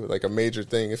pay-per-view, like a major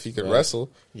thing if he could wrestle.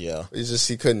 Yeah.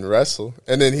 He couldn't wrestle.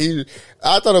 And then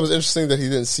I thought it was interesting that he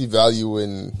didn't see value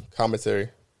in commentary,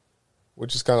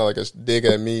 which is kind of like a dig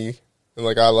at me. And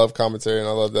like, I love commentary and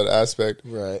I love that aspect.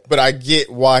 Right. But I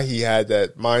get why he had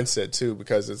that mindset too,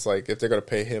 because it's like, if they're going to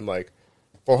pay him like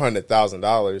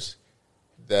 $400,000,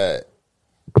 that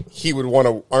he would want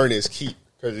to earn his keep.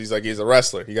 Because he's a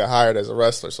wrestler. He got hired as a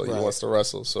wrestler, so he wants to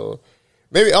wrestle. So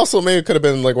maybe it could have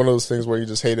been like one of those things where you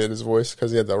just hated his voice because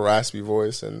he had the raspy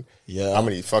voice, and how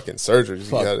many fucking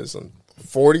surgeries he had? Is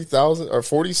 40,000 or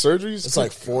 40 surgeries? It's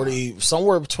like 40,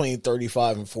 somewhere between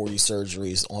 35 and 40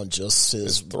 surgeries on just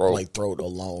his throat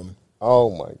alone. Oh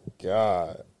my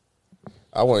god,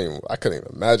 I couldn't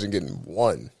even imagine getting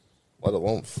one, let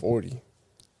alone 40.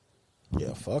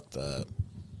 Yeah, fuck that.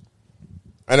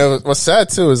 I know what's sad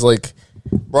too is like,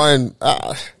 Brian,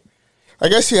 I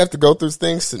guess you have to go through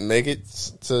things to make it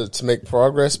to make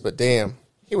progress. But damn,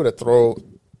 he would have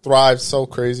thrived so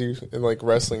crazy in like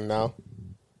wrestling now.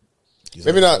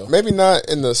 Maybe not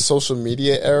in the social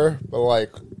media era, but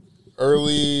like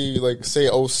early, like say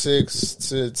 06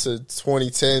 to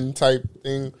 2010 type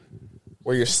thing,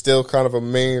 where you're still kind of a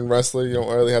main wrestler. You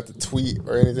don't really have to tweet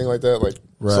or anything like that. Like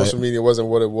social media wasn't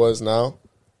what it was now.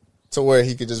 To where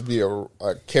he could just be a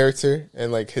character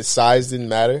and like his size didn't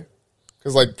matter.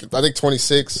 Because like, I think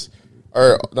 06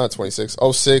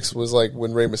 was like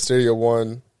when Rey Mysterio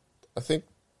won, I think,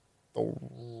 the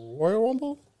Royal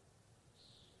Rumble.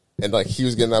 And like, he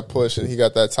was getting that push and he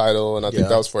got that title. And I think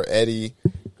that was for Eddie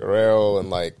Guerrero. And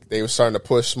like, they were starting to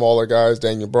push smaller guys.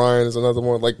 Daniel Bryan is another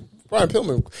one. Like, Brian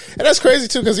Pillman. And that's crazy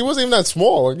too, because he wasn't even that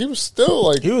small. Like, he was still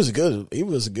like, he was a good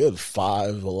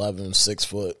 5'11", 6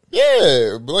 foot.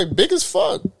 Yeah, but like big as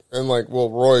fuck. And like, well,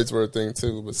 roids were a thing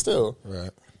too, but still.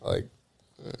 Right. Like,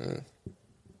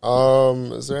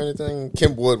 is there anything?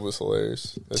 Kim Wood was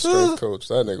hilarious. That strength coach.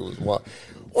 That nigga was wild.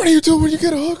 What do you do when you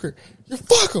get a hooker? You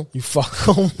fuck him. You fuck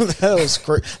him. That was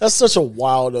great. That's such a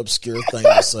wild, obscure thing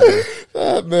to say.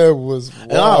 That man was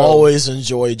wild. And I always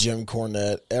enjoy Jim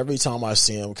Cornette every time I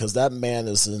see him, because that man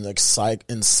is an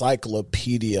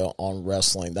encyclopedia on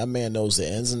wrestling. That man knows the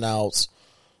ins and outs.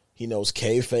 He knows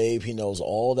kayfabe. He knows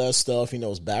all that stuff. He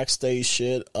knows backstage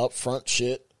shit, up front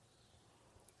shit.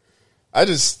 Jim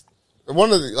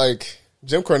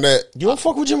Cornette. You don't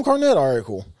fuck with Jim Cornette? All right,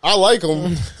 cool. I like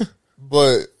him,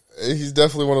 but he's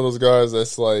definitely one of those guys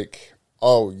that's like,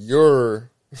 oh, you're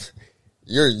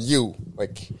you.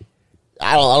 Like,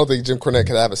 I don't think Jim Cornette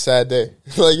could have a sad day.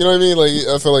 Like, you know what I mean? Like,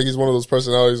 I feel like he's one of those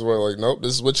personalities where, like, nope,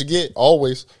 this is what you get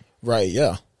always. Right,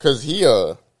 yeah. Because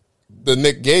the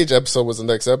Nick Gage episode was the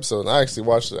next episode, and I actually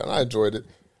watched it, and I enjoyed it.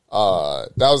 That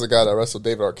was the guy that wrestled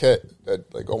David Arquette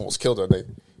that, like, almost killed that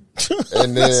nigga.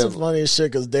 And then, That's the funniest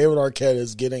shit, because David Arquette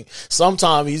is getting,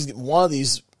 sometime he's, one of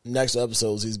these next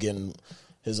episodes, he's getting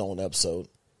his own episode.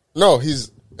 no,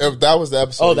 that was the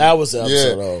episode. Oh, that was the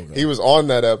episode. Yeah, Oh, okay. he was on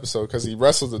that episode because he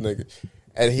wrestled the nigga,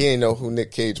 and he didn't know who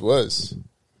Nick Cage was,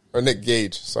 or Nick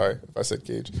Gage. Sorry if I said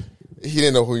Cage. He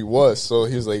didn't know who he was, so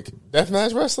he was like,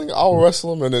 "Deathmatch wrestling, I'll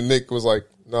wrestle him." And then Nick was like,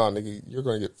 "Nah, nigga, you're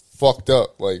gonna get fucked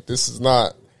up. Like, this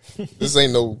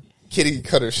ain't no kitty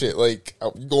cutter shit. Like,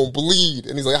 you gonna bleed."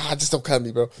 And he's like, "Just don't cut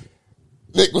me, bro."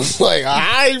 Nick was like, "All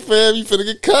right, fam, you finna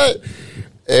get cut."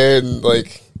 And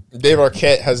like, Dave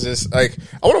Arquette has this, like,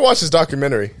 I want to watch this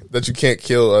documentary that you can't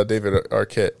kill David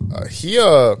Arquette.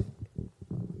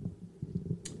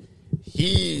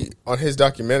 He on his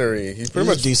documentary, he's pretty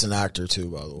He's much a decent actor too,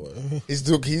 by the way.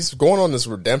 he's going on this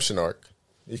redemption arc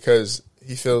because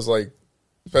he feels like,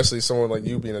 especially someone like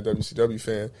you being a WCW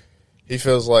fan, he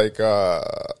feels like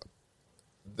that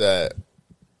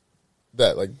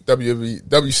like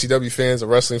WCW fans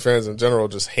and wrestling fans in general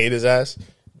just hate his ass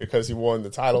because he won the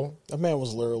title. That man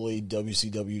was literally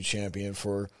WCW champion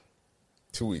for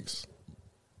 2 weeks.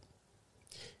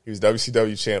 He was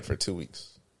WCW champ for 2 weeks.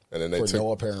 And then they took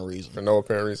no apparent reason. for no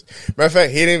apparent reason. Matter of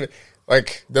fact, he didn't even,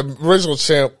 like, the original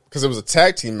champ, because it was a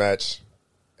tag team match,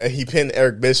 and he pinned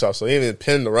Eric Bischoff, so he didn't even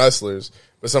pin the wrestlers,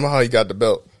 but somehow he got the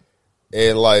belt.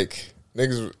 And, like,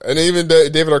 niggas, and even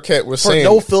David Arquette was For saying,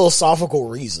 no philosophical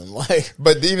reason. Like,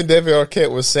 but even David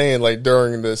Arquette was saying, like,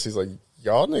 during this, he's like,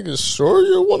 "Y'all niggas sure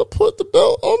you want to put the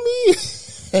belt on me?"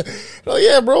 Like,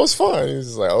 "Yeah, bro, it's fine." He's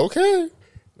just like, "Okay."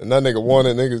 And that nigga won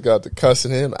it. Niggas got to cussing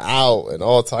him out and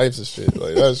all types of shit.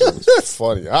 Like, that shit was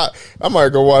funny. I might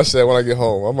go watch that when I get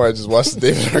home. I might just watch the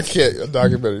David Arquette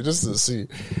documentary just to see.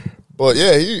 But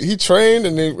yeah, he trained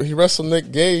and he wrestled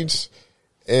Nick Gage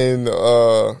and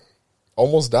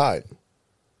almost died.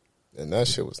 And that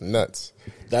shit was nuts.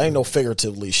 that ain't no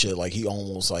figuratively shit. Like, he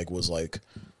almost, like, was, like,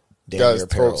 damn Got near his throat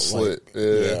paralyzed. slit.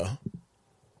 Yeah.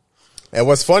 And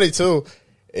what's funny too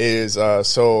is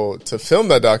so to film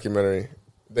that documentary,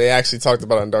 they actually talked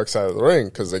about it on Dark Side of the Ring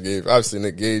because they gave, obviously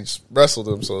Nick Gage wrestled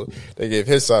him, so they gave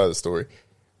his side of the story.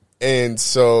 And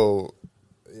so,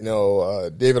 you know,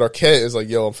 David Arquette is like,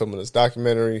 "Yo, I'm filming this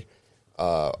documentary.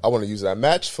 I want to use that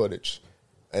match footage."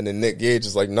 And then Nick Gage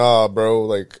is like, "Nah, bro,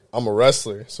 like, I'm a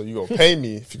wrestler, so you gonna pay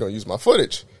me if you're gonna use my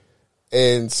footage."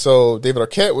 And so David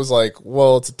Arquette was like,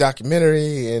 "Well, it's a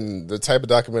documentary, and the type of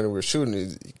documentary we're shooting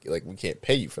is, like, we can't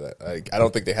pay you for that. Like, I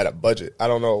don't think they had a budget. I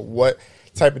don't know what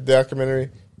type of documentary."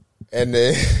 And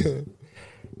then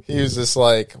he was just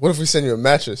like, "What if we send you a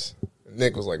mattress?" And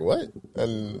Nick was like, "What?"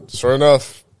 And sure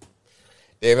enough,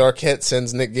 David Arquette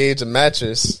sends Nick Gage a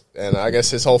mattress, and I guess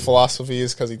his whole philosophy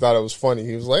is because he thought it was funny.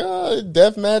 He was like,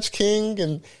 "Death Match King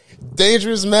and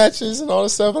dangerous matches and all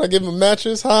this stuff," and I give him a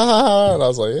mattress, ha ha ha. And I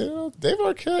was like, "Yeah, David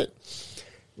Arquette.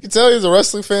 You can tell he's a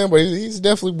wrestling fan, but he's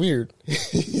definitely weird.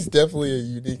 He's definitely a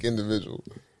unique individual."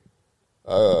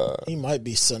 He might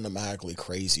be cinematically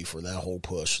crazy for that whole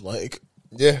push. Like,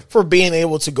 Yeah. for being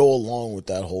able to go along with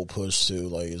that whole push, too.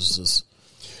 Like, it's just,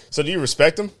 So do you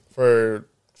respect him for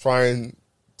trying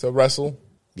to wrestle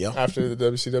yeah. after the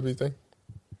WCW thing?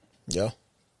 Yeah.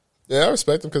 Yeah, I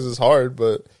respect him because it's hard,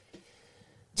 but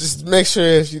just make sure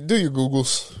if you do your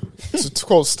Googles. To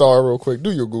quote Star real quick,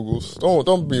 do your Googles.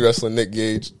 Don't be wrestling Nick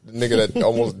Gage, the nigga that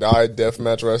almost died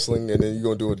deathmatch wrestling, and then you're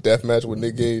gonna do a death match with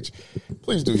Nick Gage.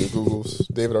 Please do your Googles.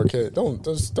 David Arquette.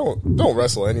 Don't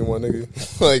wrestle anyone, nigga.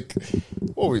 Like,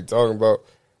 what are we talking about?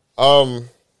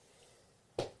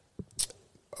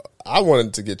 I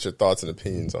wanted to get your thoughts and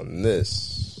opinions on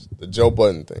this. The Joe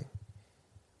Budden thing.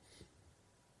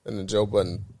 And the Joe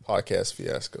Budden podcast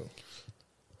fiasco.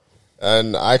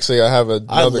 And actually, I have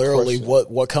another question.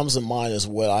 What comes to mind is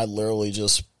what I literally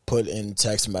just put in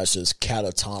text messages.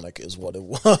 Catatonic is what it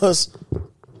was.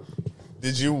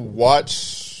 Did you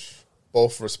watch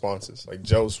both responses, like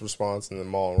Joe's response and then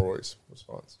Maul and Roy's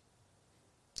response?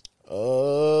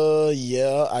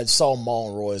 Yeah, I saw Maul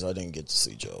and Roy's. I didn't get to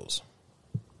see Joe's.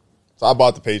 So I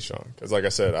bought the Patreon because, like I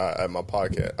said, at my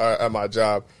podcast, at my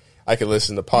job, I could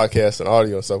listen to podcasts and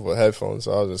audio and stuff with headphones.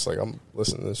 So I was just like, I'm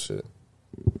listening to this shit.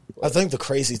 I think the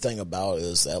crazy thing about it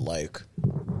is that, like,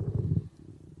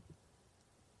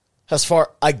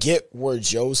 I get where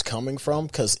Joe's coming from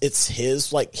because it's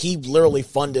his, like, he literally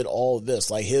funded all of this.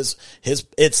 Like, it's his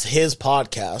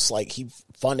podcast. Like, he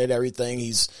funded everything.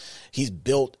 He's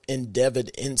built endeavored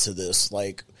into this.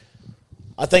 Like,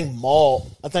 I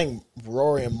think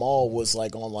Rory and Maul was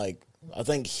like on like I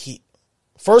think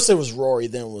first it was Rory,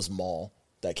 then it was Maul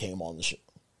that came on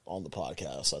the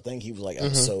podcast. I think he was like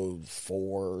episode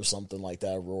 4 or something like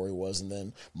that. Rory was, and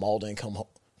then Maul didn't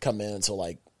come in until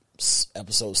like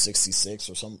episode 66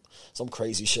 or some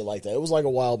crazy shit like that. It was like a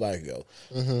while back ago.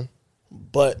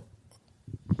 But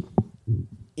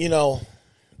you know,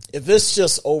 if it's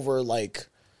just over like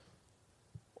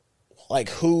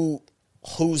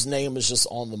whose name is just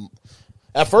on the.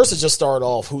 At first, it just started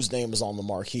off whose name is on the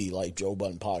marquee, like Joe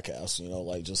Budden podcast, you know,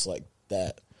 like just like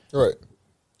that. Right.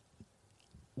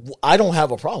 I don't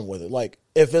have a problem with it. Like,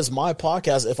 if it's my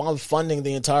podcast, if I'm funding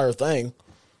the entire thing,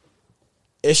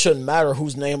 it shouldn't matter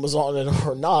whose name is on it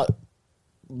or not,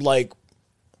 like,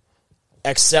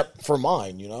 except for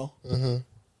mine, you know? Mm-hmm.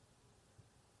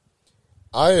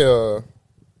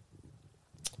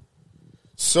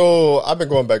 So I've been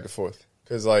going back and forth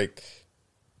because, like,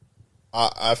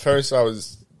 at first I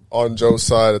was on Joe's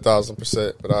side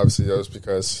 1,000%, but obviously that was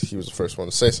because he was the first one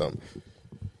to say something.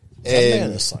 That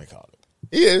man is psychotic.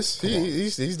 He is.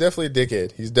 He's definitely a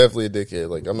dickhead. He's definitely a dickhead.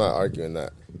 Like, I'm not arguing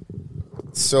that.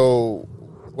 So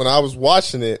when I was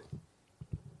watching it,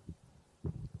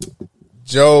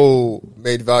 Joe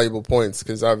made valuable points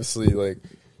because obviously, like,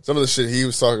 some of the shit he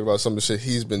was talking about, some of the shit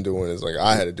he's been doing is like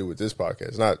I had to do with this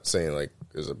podcast. Not saying like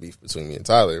there's a beef between me and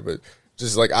Tyler, but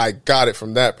just like I got it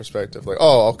from that perspective. Like,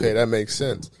 oh, okay, that makes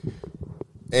sense.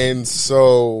 And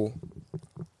so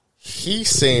he's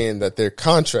saying that they're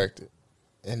contracted.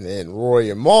 And then Roy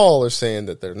and Maul are saying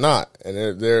that they're not,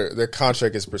 and their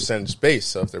contract is percentage based.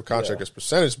 So if their contract is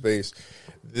percentage based,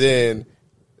 then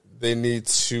they need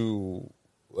to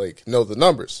like know the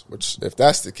numbers. Which, if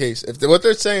that's the case, if what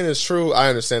they're saying is true, I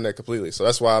understand that completely. So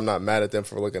that's why I'm not mad at them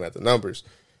for looking at the numbers.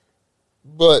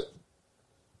 But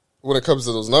when it comes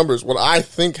to those numbers, what I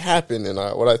think happened and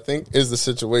what I think is the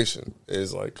situation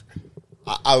is like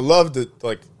I love that.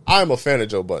 Like, I'm a fan of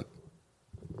Joe Budden,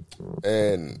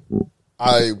 and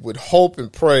I would hope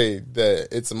and pray that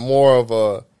it's more of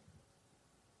a...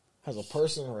 Has a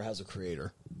person or has a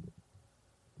creator?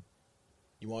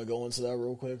 You want to go into that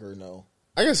real quick or no?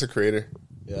 I guess a creator.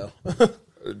 Yeah.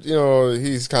 You know,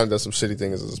 he's kind of done some shitty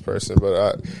things as a person,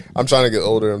 but I'm trying to get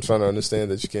older. I'm trying to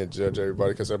understand that you can't judge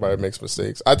everybody because everybody makes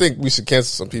mistakes. I think we should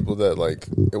cancel some people that, like,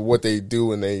 what they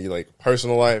do in their, like,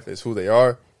 personal life is who they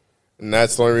are. And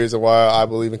that's the only reason why I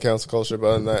believe in cancel culture. But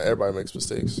other than that, everybody makes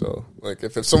mistakes. So, like,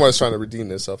 if someone's trying to redeem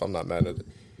themselves, I'm not mad at it.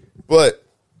 But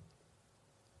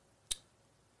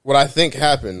what I think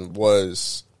happened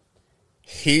was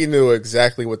he knew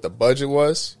exactly what the budget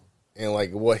was and,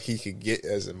 like, what he could get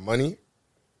as in money.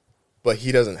 But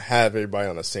he doesn't have everybody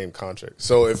on the same contract.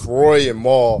 So if Roy and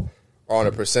Maul are on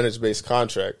a percentage-based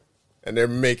contract and they're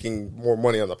making more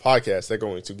money on the podcast, they're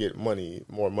going to get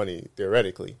more money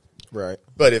theoretically. Right.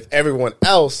 But if everyone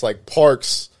else, like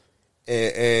Parks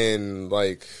and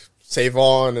like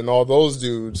Savon and all those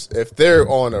dudes, if they're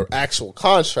on an actual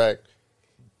contract,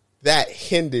 that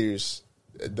hinders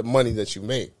the money that you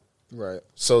make. Right.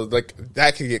 So, like,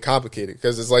 that could get complicated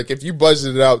because it's like if you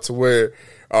budget it out to where,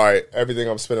 all right, everything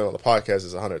I'm spending on the podcast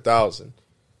is $100,000.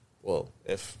 Well,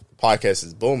 if the podcast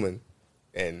is booming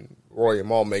and Roy and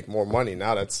Maul make more money,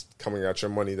 now that's coming out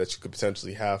your money that you could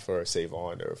potentially have for a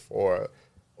Savon or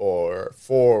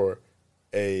for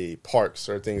a Parks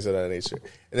or things of that nature.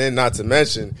 And then not to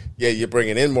mention, you're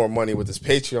bringing in more money with this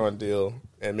Patreon deal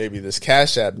and maybe this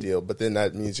Cash App deal, but then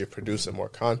that means you're producing more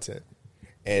content.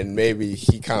 And maybe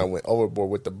he kind of went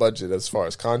overboard with the budget as far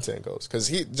as content goes. Because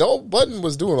Joe Budden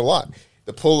was doing a lot.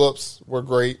 The pull-ups were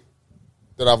great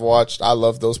that I've watched. I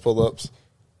love those pull-ups.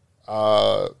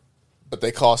 But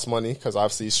they cost money because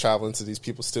obviously he's traveling to these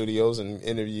people's studios and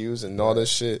interviews and all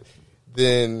this shit.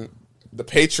 Then the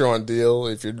Patreon deal,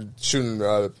 if you're shooting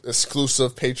an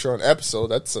exclusive Patreon episode,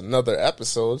 that's another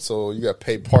episode. So you got to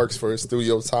pay Parks for his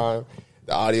studio time,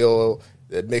 the audio,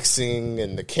 the mixing,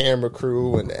 and the camera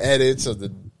crew, and the edits of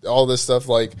all this stuff.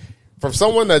 Like, from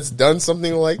someone that's done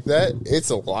something like that, it's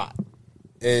a lot.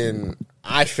 And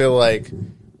I feel like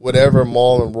whatever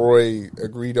Maul and Roy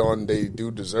agreed on, they do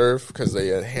deserve because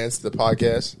they enhanced the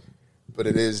podcast. But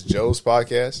it is Joe's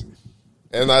podcast.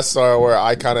 And that's where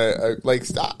I kind of, like,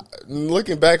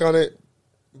 looking back on it,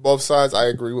 both sides, I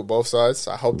agree with both sides.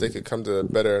 I hope they could come to a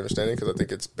better understanding because I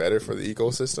think it's better for the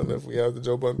ecosystem if we have the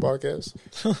Joe Budden podcast.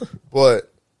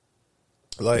 But,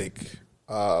 like,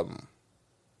 I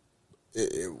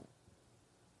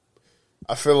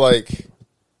feel like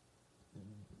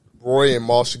Roy and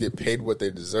Maul should get paid what they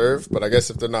deserve. But I guess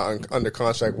if they're not under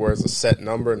contract where it's a set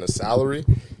number and a salary,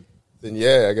 then,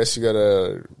 yeah, I guess you got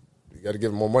to you got to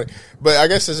give him more money. But I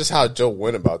guess it's just how Joe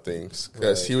went about things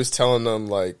because he was telling them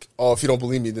like, oh, if you don't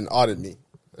believe me, then audit me.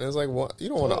 And it's like, well, you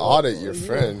don't want to audit your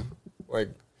friend. Like,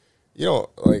 you don't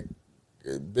like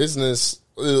business.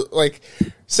 Like,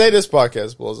 say this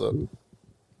podcast blows up,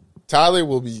 Tyler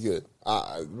will be good,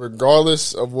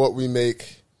 regardless of what we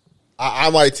make.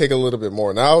 I might take a little bit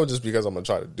more now just because I'm gonna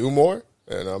try to do more.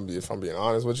 And if I'm being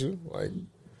honest with you, like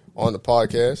on the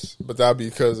podcast, but that'd be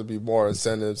because it'd be more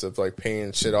incentives of like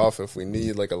paying shit off if we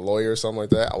need like a lawyer or something like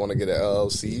that. I want to get an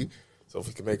LLC, so if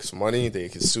we can make some money, they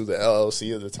can sue the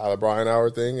LLC of the Tyler Bryan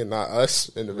Hour thing and not us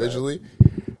individually. Right.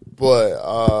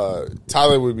 But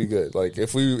Tyler would be good. Like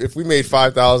if we made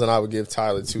 $5,000, I would give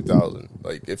Tyler $2,000.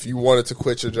 Like if you wanted to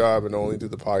quit your job and only do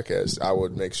the podcast, I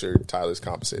would make sure Tyler's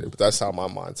compensated. But that's how my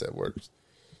mindset works.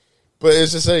 But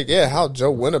it's just like, yeah, how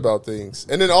Joe went about things.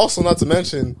 And then also, not to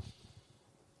mention,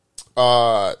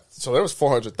 so there was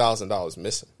 $400,000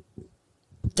 missing.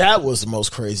 That was the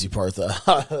most crazy part.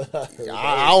 I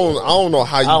don't know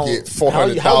how you get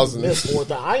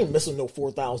 $400,000. I ain't missing no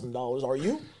 $4,000. Are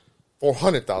you?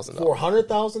 $400,000. $400,000.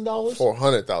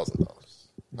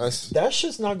 $400,000. That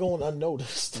shit's not going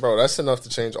unnoticed, bro. That's enough to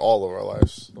change all of our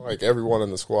lives. Like everyone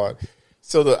in the squad.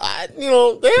 So they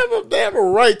have a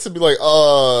right to be like,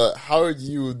 how are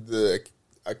you the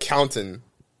accountant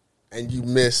and you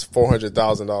miss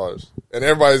 $400,000 and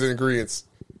everybody's in agreement,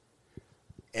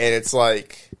 and it's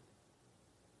like,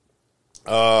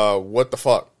 what the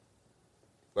fuck?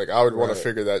 Like I would want to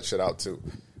figure that shit out too,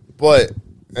 but.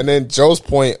 And then Joe's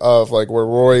point of like where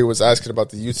Rory was asking about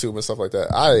the YouTube and stuff like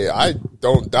that, I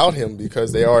don't doubt him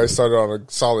because they already started on a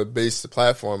solid base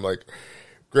platform. Like,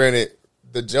 granted,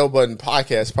 the Joe Budden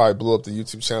podcast probably blew up the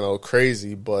YouTube channel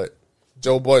crazy, but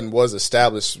Joe Budden was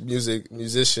established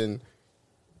musician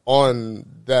on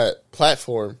that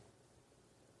platform.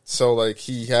 So like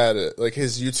he had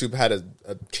his YouTube had a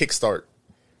kickstart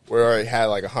where it had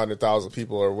like 100,000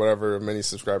 people or whatever many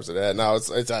subscribers it had. Now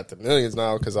it's at the millions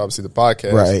now because obviously the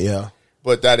podcast, right? Yeah,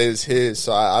 but that is his,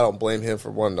 so I don't blame him for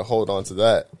wanting to hold on to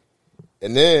that.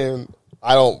 And then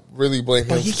I don't really blame him.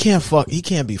 But he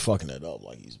can't be fucking it up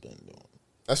like he's been doing.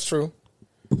 That's true.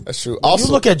 Also,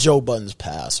 you look at Joe Budden's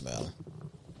past, man.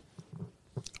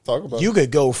 Talk about. You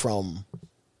could go from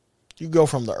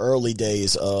the early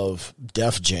days of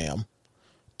Def Jam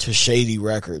to Shady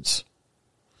Records.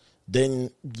 Then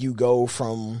you go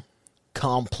from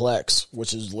Complex,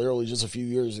 which is literally just a few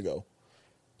years ago,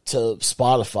 to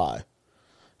Spotify.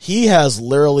 He has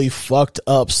literally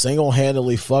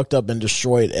single-handedly fucked up and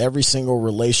destroyed every single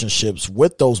relationships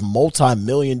with those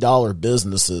multi-million-dollar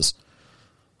businesses.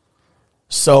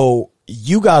 So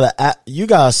you gotta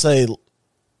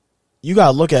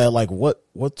look at it like what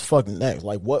the fuck next?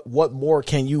 Like what more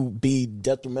can you be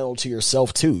detrimental to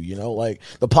yourself too? You know, like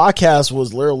the podcast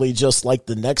was literally just like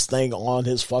the next thing on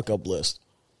his fuck up list.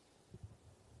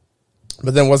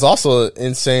 But then what's also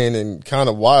insane and kind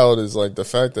of wild is like the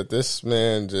fact that this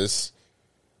man just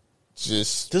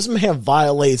this man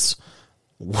violates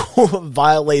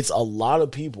a lot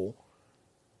of people.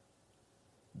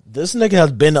 This nigga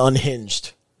has been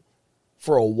unhinged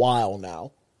for a while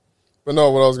now. But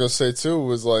no, what I was gonna say too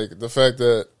was like the fact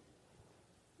that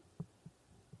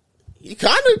he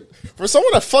kind of, for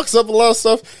someone that fucks up a lot of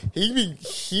stuff, he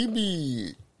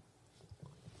be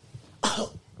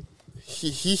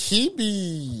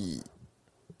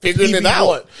figuring it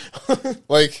out.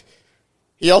 Like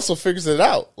he also figures it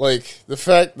out. Like the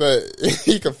fact that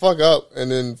he can fuck up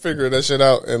and then figure that shit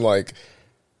out and like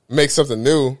make something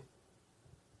new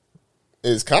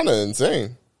is kind of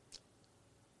insane.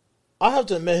 I have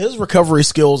to admit, his recovery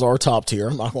skills are top tier.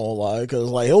 I'm not gonna lie, because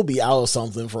like he'll be out of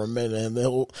something for a minute, and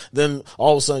then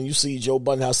all of a sudden you see Joe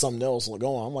Budden has something else going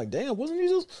on. I'm like, damn, wasn't he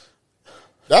just?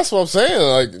 That's what I'm saying.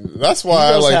 Like that's why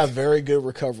he does I have very good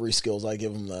recovery skills. I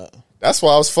give him that. That's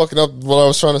why I was fucking up what I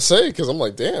was trying to say, because I'm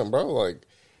like, damn, bro, like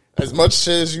as much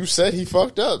shit as you said he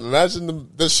fucked up. Imagine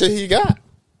the shit he got.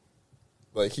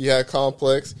 Like he had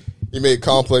Complex. He made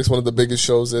Complex one of the biggest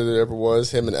shows that it ever was.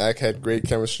 Him and Ak had great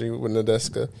chemistry with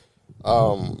Nadeska.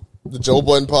 The Joe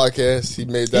Budden podcast, he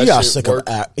made that shit work.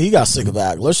 He got sick of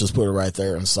Ak. Let's just put it right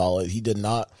there and solid. He did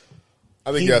not. I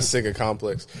think he got sick of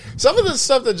Complex. Some of the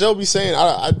stuff that Joe be saying,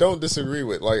 I don't disagree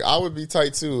with. Like, I would be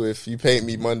tight too if you paid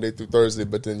me Monday through Thursday,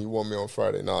 but then you want me on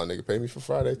Friday. Nah, nigga, pay me for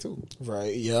Friday too.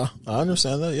 Right, yeah. I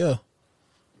understand that, yeah.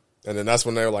 And then that's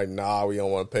when they're like, nah, we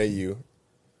don't want to pay you.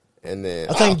 And then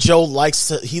I think Joe likes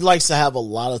to have a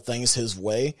lot of things his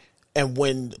way. And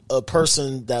when a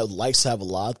person that likes to have a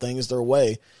lot of things their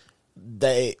way,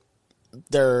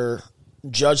 their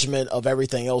judgment of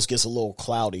everything else gets a little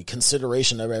cloudy.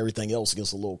 Consideration of everything else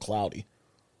gets a little cloudy.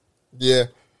 Yeah.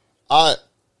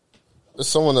 as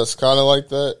someone that's kind of like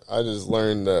that, I just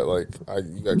learned that like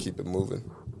you gotta keep it moving,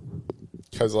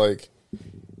 because like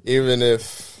even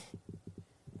if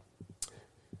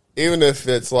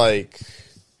it's like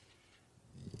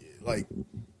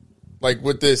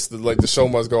with this, like the show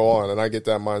must go on, and I get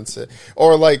that mindset,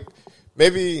 or like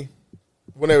maybe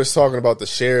when they was talking about the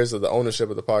shares of the ownership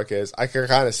of the podcast, I can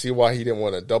kind of see why he didn't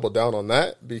want to double down on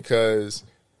that, because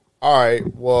all right,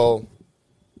 well,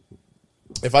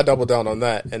 if I double down on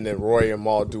that and then Roy and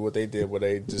Maul do what they did, where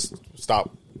they just stop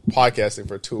podcasting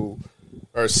for 2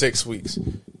 or 6 weeks,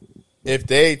 if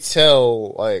they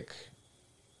tell like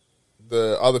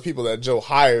the other people that Joe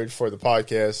hired for the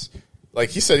podcast, like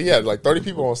he said he had like 30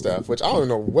 people on staff, which I don't even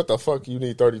know what the fuck you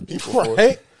need 30 people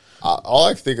Right? for. All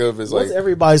I can think of is What's like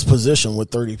everybody's position with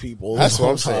 30 people? that's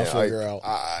what I'm trying saying. to figure Like,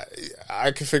 out.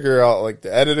 I can figure out like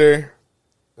the editor,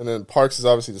 and then Parks is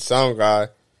obviously the sound guy,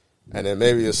 and then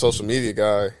maybe a social media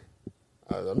guy.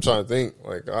 I'm trying to think.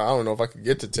 Like I don't know if I could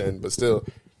get to 10, but still,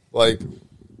 like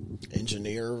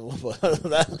Engineer, but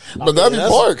that'd be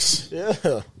Parks. Yeah,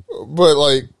 But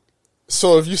like,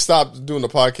 so if you stop doing the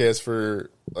podcast for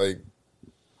like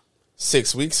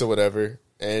 6 weeks or whatever,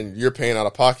 and you're paying out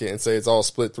of pocket and say it's all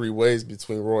split 3 ways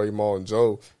between Roy, Maul, and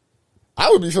Joe, I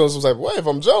would be feeling some type of way if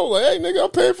I'm Joe. Like, hey, nigga,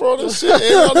 I'm paying for all this shit, and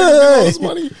y'all niggas get all this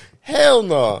money. Hell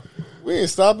no, we ain't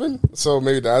stopping. So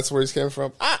maybe that's where he's coming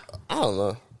from. I don't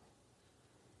know,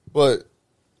 but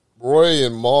Roy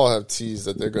and Maul have teased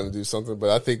that they're going to do something, but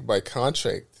I think by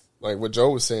contract, like what Joe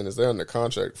was saying, is they're under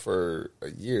contract for a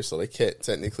year, so they can't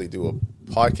technically do a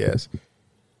podcast.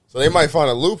 So they might find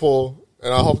a loophole,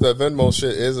 and I hope that Venmo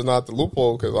shit is not the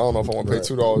loophole, because I don't know if I want to pay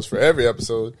 $2 for every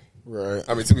episode. right.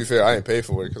 I mean, to be fair, I didn't pay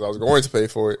for it because I was going to pay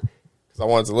for it because I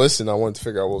wanted to listen. I wanted to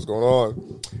figure out what was going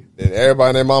on. Then everybody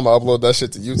and their mama upload that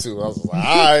shit to YouTube. I was like, all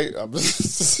right,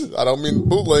 I don't mean to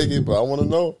bootleg it, but I want to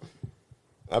know.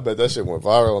 I bet that shit went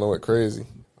viral and it went crazy.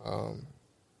 So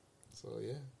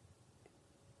yeah.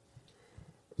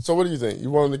 So what do you think?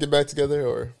 You want them to get back together,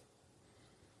 or?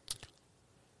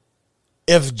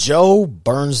 If Joe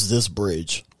burns this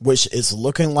bridge, which is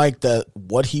looking like that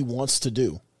what he wants to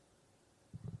do,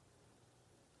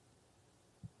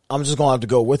 I'm just gonna have to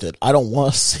go with it. I don't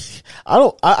want to see. I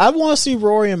want to see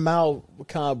Rory and Mal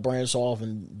kind of branch off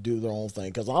and do their own thing,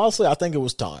 because honestly, I think it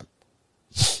was time.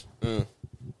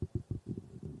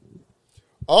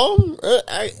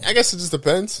 I guess it just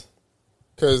depends,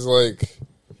 because like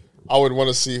I would want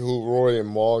to see who Roy and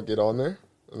Maul get on there,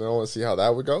 and I want to see how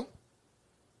that would go.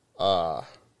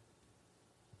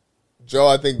 Joe,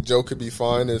 I think Joe could be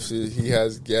fine if he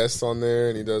has guests on there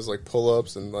and he does like pull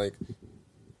ups, and like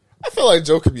I feel like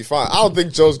Joe could be fine. I don't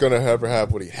think Joe's gonna ever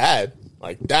have what he had.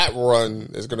 Like that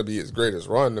run is gonna be his greatest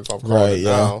run if I'm calling it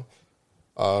now.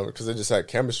 Because they just had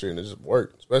chemistry and it just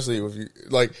worked. Especially if you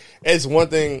like, it's one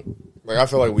thing. Like I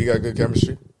feel like we got good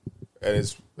chemistry,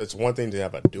 and it's one thing to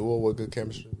have a duo with good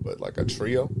chemistry, but like a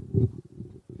trio.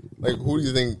 Like who do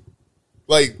you think?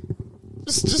 Like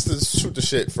just to shoot the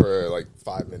shit for like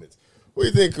 5 minutes. Who do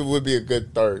you think would be a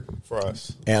good third for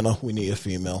us? Anna, we need a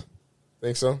female.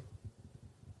 Think so?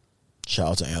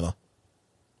 Shout out to Anna.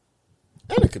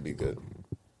 Anna could be good.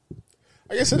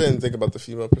 I guess I didn't think about the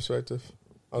female perspective.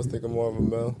 I was thinking more of a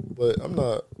male, but I'm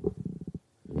not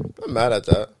mad at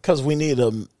that. Because we need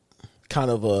a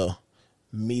kind of a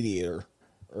mediator,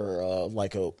 or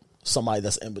like somebody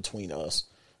that's in between us,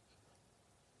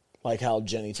 like how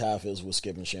Jenny Taff is with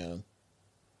Skip and Shannon.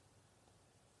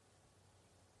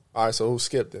 All right, so who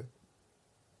skipped it?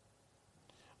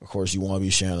 Of course, you want to be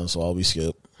Shannon, so I'll be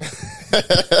Skip.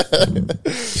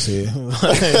 See, all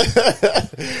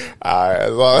right,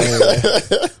 as long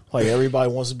as like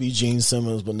everybody wants to be Gene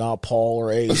Simmons, but not Paul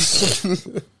or Ace.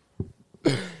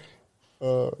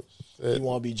 oh shit! You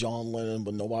want to be John Lennon,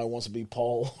 but nobody wants to be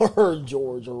Paul or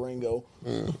George or Ringo.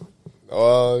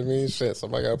 Well, I mean, shit.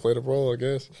 Somebody got to play the role, I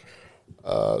guess.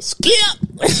 Skip.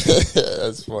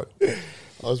 That's fun.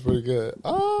 That was pretty good.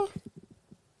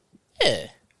 Yeah.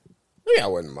 Maybe I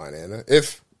wouldn't mind Anna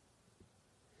if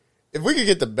we could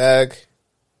get the bag.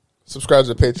 Subscribe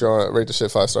to the Patreon, rate the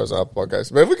shit 5 stars on Apple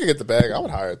Podcasts. But if we could get the bag, I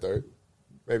would hire a third,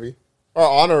 maybe, or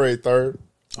honorary third.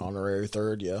 Honorary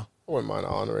third, yeah. I wouldn't mind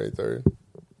an honorary third.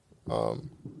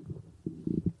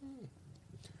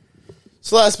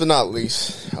 So last but not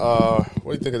least, what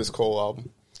do you think of this Cole album?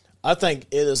 I think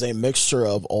it is a mixture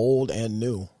of old and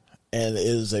new, and it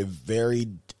is a very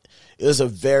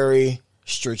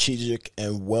strategic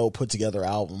and well put together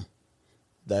album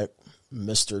that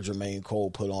Mr. Jermaine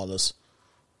Cole put on us.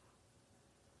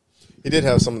 He did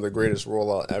have some of the greatest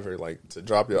rollout ever. Like to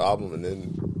drop your album and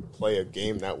then play a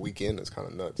game that weekend is kind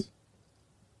of nuts.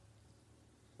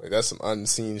 Like that's some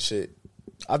unseen shit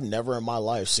I've never in my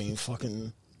life seen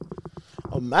fucking.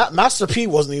 Master P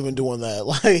wasn't even doing that.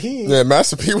 Like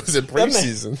Master P was in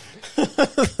preseason.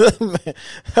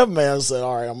 That man said,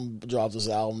 "All right, I'm gonna drop this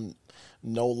album.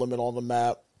 No Limit on the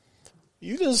Map."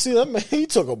 You didn't see that man? He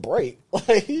took a break.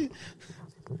 Like he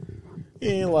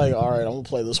ain't like, "All right, I'm gonna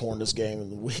play this Hornets game in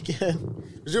the weekend."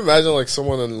 Could you imagine like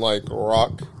someone in like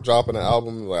rock dropping an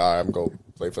album like, all right, I'm gonna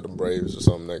play for the Braves or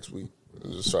something next week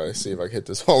and just try to see if I can hit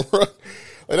this home run?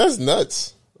 Like that's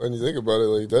nuts when you think about it.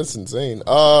 Like that's insane.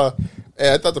 I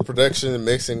thought the production and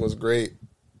mixing was great.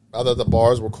 I thought the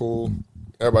bars were cool.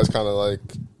 Everybody's kind of like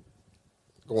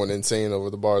going insane over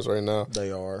the bars right now.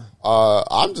 They are.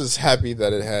 I'm just happy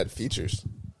that it had features.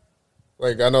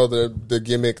 Like I know the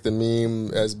gimmick, the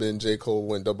meme has been J. Cole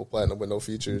went double platinum with no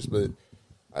features, but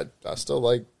I still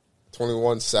like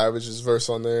 21 Savage's verse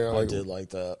on there. I did like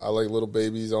that. I like Little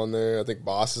Baby's on there. I think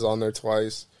Boss is on there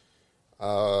twice.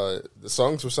 The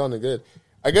songs were sounding good.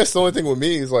 I guess the only thing with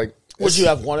me is like, would you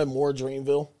have wanted more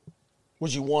Dreamville?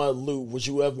 Would you want Loot? Would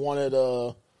you have wanted?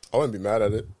 I wouldn't be mad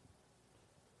at it.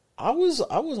 I was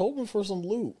hoping for some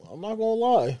Loot. I'm not gonna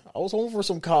lie. I was hoping for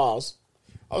some Cause.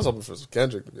 I was hoping for some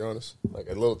Kendrick, to be honest, like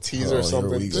a little teaser or Here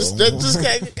something. we Just go.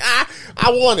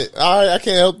 I want it. I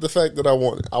can't help the fact that I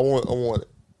want it. I want it.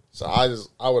 So I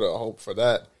would have hoped for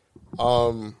that.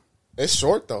 It's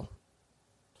short though.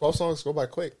 12 songs go by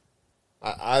quick.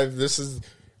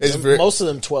 Most of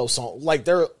them 12 songs. Like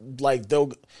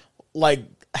they'll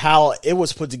how it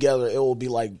was put together. It will be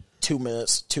like 2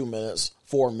 minutes, 2 minutes,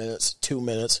 4 minutes, 2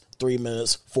 minutes, 3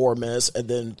 minutes, 4 minutes, and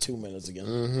then 2 minutes again.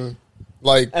 Mm-hmm.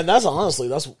 Like, and that's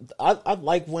honestly I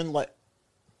like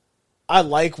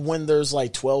when there's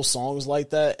like 12 songs like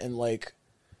that, and like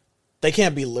they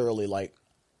can't be literally like.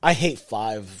 I hate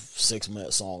 5-6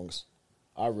 minute songs.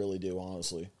 I really do,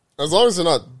 honestly. As long as they're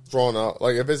not drawn out.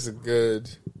 Like if it's a good,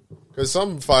 because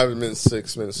some 5 minute,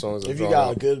 6 minute songs. Are if you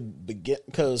got a good begin,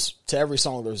 because to every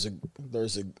song there's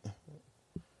a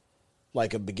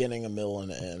like a beginning, a middle,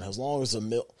 and an end. As long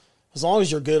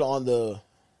as you're good on the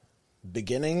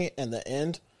beginning and the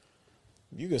end,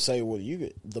 you could say what you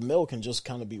could. The middle can just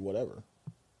kind of be whatever.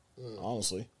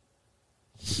 Honestly.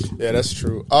 Yeah, that's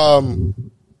true.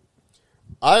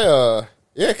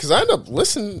 Because I ended up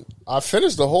listening. I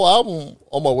finished the whole album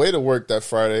on my way to work that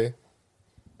Friday,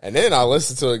 and then I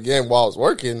listened to it again while I was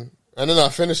working, and then I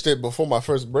finished it before my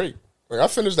first break. Like I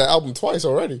finished that album twice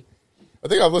already. I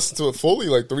think I've listened to it fully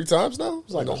like 3 times now. It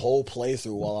was like a whole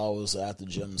playthrough while I was at the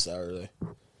gym Saturday.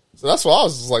 So that's why I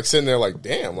was just like sitting there like,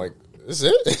 damn, like this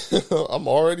is it? I'm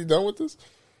already done with this,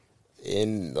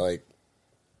 and like.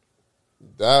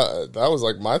 That was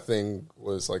like my thing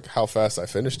was like how fast I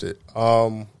finished it.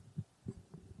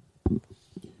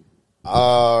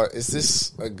 Is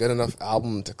this a good enough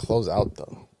album to close out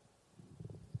though?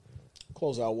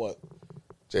 Close out what?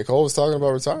 J. Cole was talking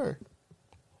about retiring.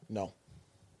 No.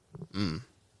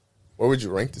 Where would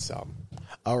you rank this album?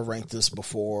 I would rank this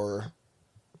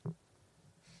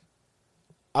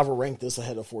I would rank this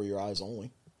ahead of For Your Eyes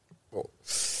Only. Well,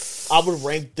 I would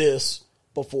rank this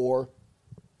before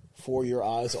For Your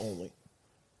Eyes Only.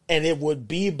 And it would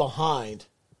be behind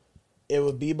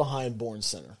Born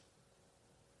Sinner.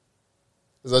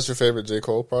 is that your favorite J.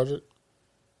 Cole project?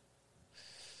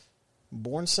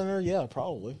 Born Sinner, yeah,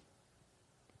 probably.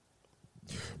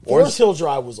 Forest Hill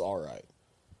Drive was all right.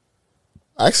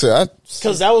 Actually,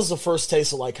 because that was the first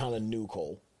taste of like kind of new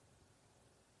Cole.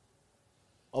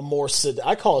 A more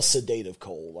I call it sedative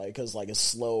Cole, like because like it's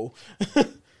slow.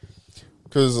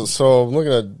 Because so I'm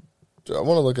looking at, I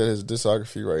want to look at his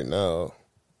discography right now,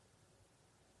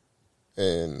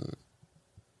 and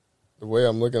the way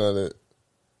I'm looking at it.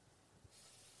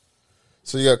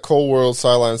 So you got Cold World,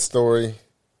 Sideline Story,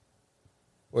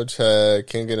 which had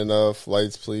Can't Get Enough,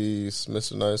 Lights Please,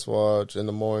 Mr. Nice Watch, In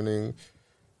the Morning,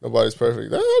 Nobody's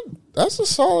Perfect. That's a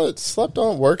solid slept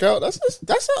on workout. That's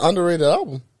an underrated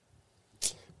album.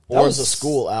 That was a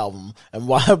school album, and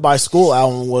why my school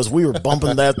album was we were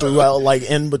bumping that throughout, like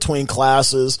in between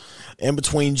classes, in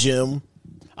between gym.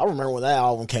 I remember when that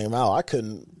album came out, I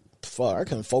couldn't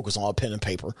focus on a pen and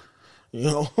paper, you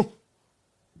know.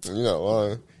 You're not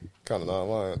lying, kind of not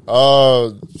lying.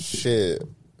 Oh shit,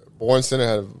 Born Sinner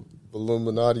had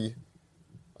Illuminati,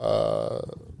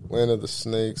 Land of the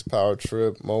Snakes, Power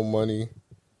Trip, Mo Money,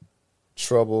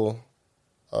 Trouble,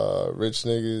 Rich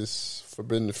Niggas,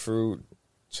 Forbidden Fruit,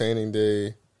 Chaining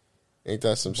Day. Ain't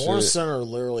that some shit? Born Sinner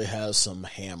literally has some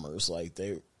hammers. Like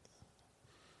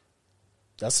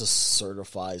that's a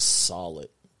certified solid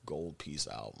gold piece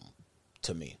album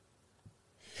to me.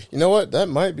 You know what? That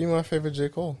might be my favorite J.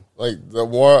 Cole. Like the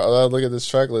more I look at this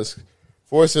track list,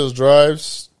 Forest Hills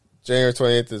Drives January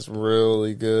 28th is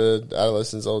really good.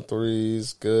 Adolescence 03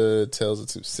 is good. Tales of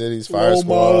Two Cities, Fire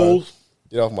Squad.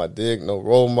 Get Off My Dick, No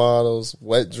Role Models,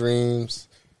 Wet Dreams.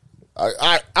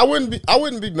 I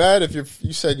wouldn't be mad if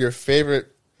you said your favorite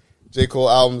J. Cole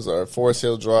albums are Forest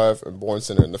Hill Drive and Born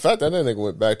Sinner. And the fact that nigga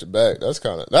went back to back,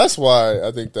 that's why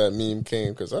I think that meme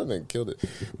came, because that nigga killed it.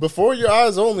 Before Your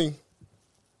Eyes Only,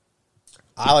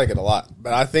 I like it a lot.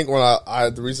 But I think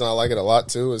the reason I like it a lot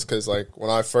too is because like when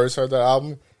I first heard that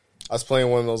album, I was playing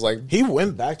one of those like he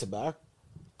went back to back.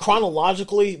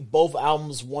 Chronologically, both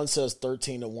albums, one says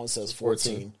 13 and one says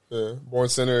 14. Yeah, Born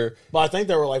Sinner. But I think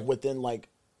they were like within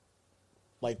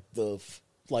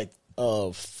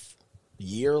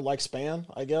year span,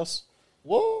 I guess.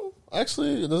 Well,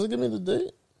 actually, does it give me the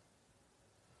date?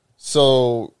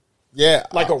 So, yeah.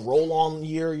 Like a roll-on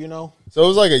year, you know? So it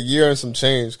was like a year and some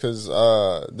change, because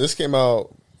this came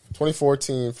out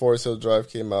 2014, Forest Hill Drive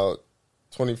came out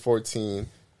 2014,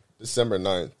 December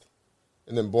 9th.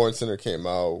 And then Born Sinner came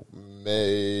out June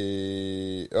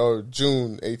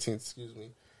 18th, excuse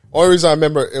me. Only reason I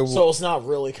remember it was... So it's not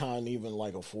really kind of even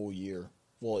like a full year.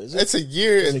 Well, is it? It's a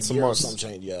year and some months. Some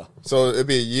change, yeah. So it'd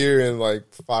be a year and like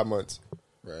 5 months.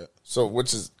 Right. So,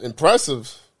 which is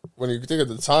impressive when you think of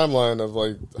the timeline of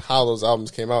like how those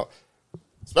albums came out,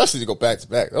 especially to go back to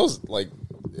back. Those like,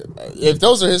 if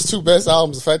those are his two best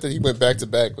albums, the fact that he went back to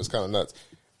back was kind of nuts.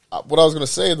 What I was gonna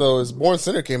say though is Born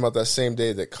Sinner came out that same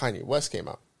day that Kanye West came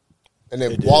out, and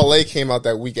then Wale came out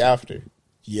that week after.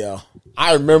 Yeah,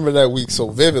 I remember that week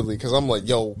so vividly because I'm like,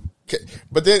 yo.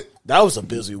 But then that was a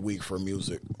busy week for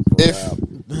music.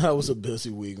 That was a busy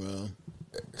week, man.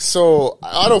 So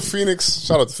I know Phoenix.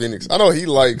 Shout out to Phoenix. I know he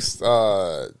likes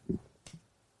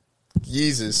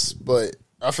Yeezus, but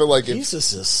I feel like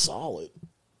Yeezus is solid.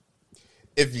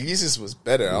 If Yeezus was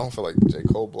better, I don't feel like J.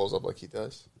 Cole blows up like he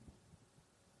does.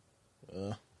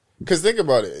 Because think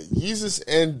about it, Yeezus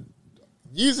and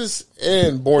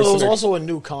Born Sinner. It was also a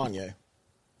new Kanye.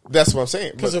 That's what I'm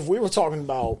saying. Because if we were talking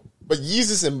about, but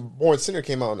Yeezus and Born Sinner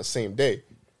came out on the same day,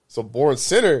 so Born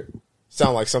Sinner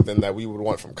sound like something that we would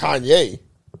want from Kanye.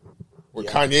 Where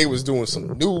Kanye was doing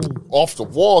some new off the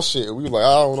wall shit, we were like,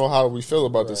 I don't know how we feel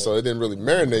about this, so it didn't really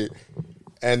marinate.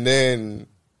 And then,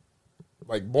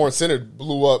 like, Born Sinner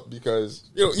blew up because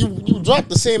you dropped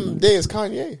the same day as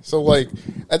Kanye. So like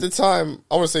at the time,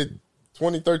 I want to say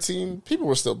 2013, people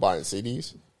were still buying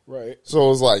CDs. right? So it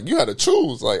was like you had to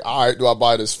choose. Like, all right, do I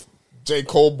buy this J.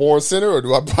 Cole Born Sinner or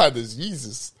do I buy this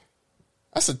Yeezus?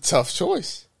 That's a tough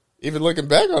choice. Even looking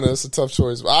back on it, it's a tough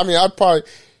choice. I mean, I'd probably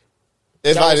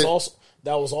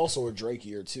that was also a Drake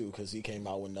year too, because he came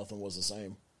out when nothing was the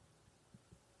same.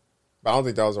 But I don't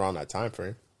think that was around that time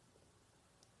frame.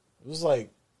 It was like,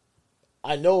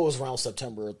 I know it was around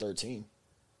September of 13.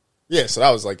 Yeah, so that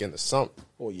was like in the summer.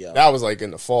 Oh yeah, That was like in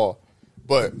the fall.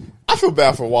 But I feel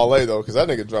bad for Wale though, because that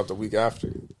nigga dropped a week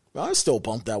after. I still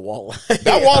bumped that Wale.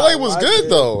 That Wale was good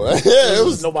though. Yeah, it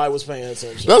was. Nobody was paying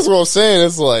attention. That's what I'm saying.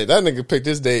 It's like that nigga picked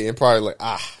this date and probably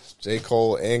like J.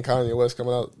 Cole and Kanye West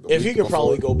coming out. If he could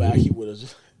probably go back, he would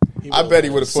have. I bet he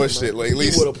would have pushed it. Like, at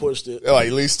least he would have pushed it. Like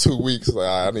at least 2 weeks. Like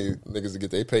I need niggas to get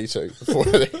their paycheck before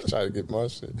they try to get my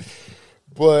shit.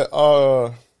 But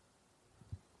how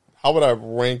would I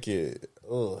rank it?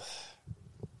 Ugh.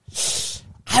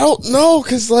 I don't know,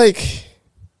 cause like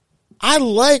I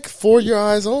like For Your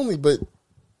Eyes Only, but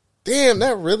damn,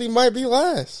 that really might be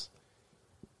last.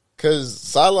 Cause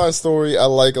Sideline Story I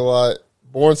like a lot.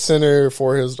 Born Sinner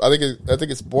for his. I think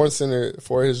it's Born Sinner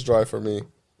for his drive for me.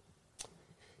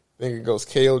 I think it goes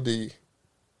KOD.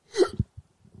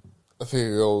 I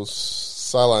think it goes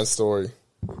Sideline Story.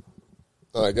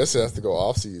 I guess it has to go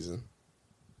off season.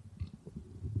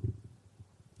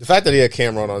 The fact that he had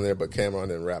Cameron on there, but Cameron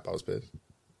didn't rap, I was pissed.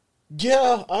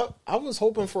 Yeah, I was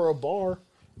hoping for a bar.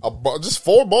 Just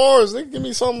 4 bars. They give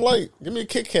me something light. Give me a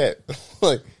Kit Kat.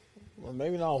 Like, well,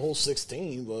 maybe not a whole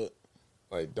 16, but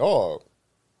like, dog.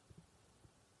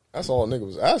 That's all a nigga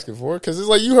was asking for. Because it's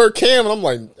like you heard Cam, and I'm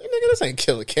like, nigga, this ain't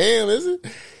Killer Cam, is it?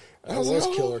 I was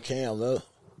like, Killer Cam, though.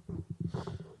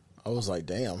 I was like,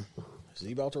 damn. Is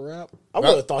he about to rap? I would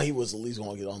have thought he was at least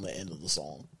going to get on the end of the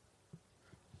song.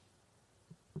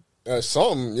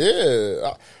 Something,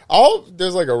 yeah. I hope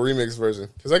there's like a remix version.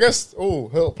 Because I guess,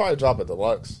 he'll probably drop a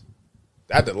deluxe.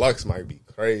 That deluxe might be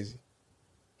crazy.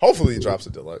 Hopefully he drops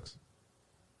a deluxe.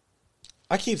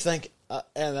 I keep thinking,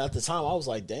 and at the time I was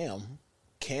like, damn,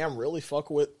 Cam really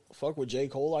fuck with J.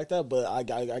 Cole like that? But I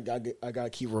gotta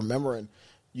keep remembering,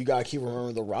 you gotta keep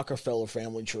remembering the Rockefeller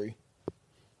family tree.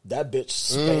 That bitch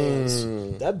spans.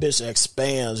 That bitch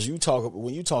expands.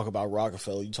 When you talk about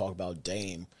Rockefeller, you talk about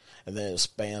Dame. And then it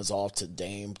spans off to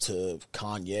Dame to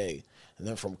Kanye. And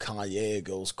then from Kanye, it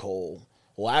goes Cole.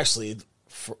 Well, actually,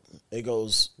 it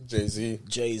goes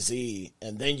Jay-Z.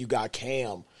 And then you got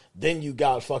Cam. Then you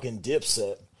got fucking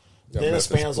Dipset. Then it Memphis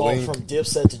spans Blink. off from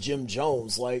Dipset to Jim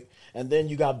Jones. And then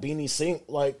you got Beanie Sing.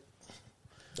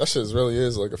 That shit really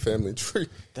is like a family tree.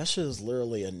 That shit is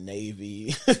literally a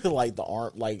Navy, like the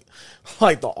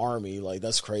Army. Like,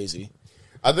 that's crazy.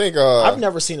 I think I've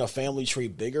never seen a family tree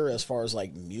bigger as far as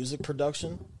like music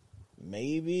production.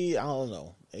 Maybe, I don't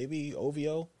know. Maybe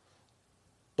OVO.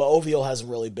 But OVO hasn't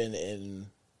really been in.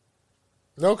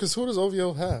 No, because who does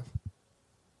OVO have?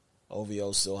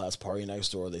 OVO still has Party Next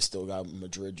Door. They still got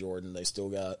Madrid Jordan. They still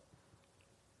got.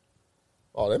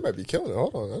 Oh, they might be killing it.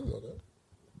 Hold on, I didn't know that.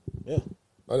 Yeah.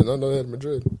 I did not know they had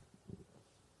Madrid.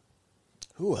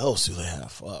 Who else do they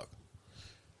have? Fuck.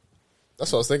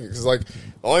 That's what I was thinking. Because, like, the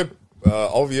only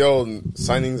OVO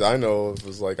signings I know of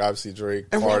was, like, obviously Drake,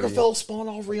 And Cardi. Rockefeller spawned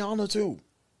off Rihanna, too.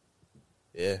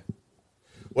 Yeah.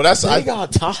 Well, that's... They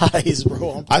got ties,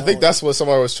 bro. I think that's what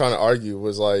somebody was trying to argue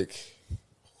was, like,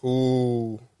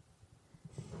 who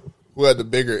had the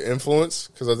bigger influence.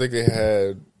 Because I think they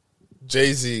had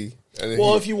Jay-Z...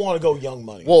 Well, if you want to go Young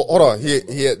Money. Well, hold on. They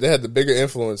had the bigger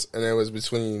influence, and it was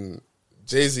between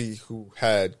Jay-Z, who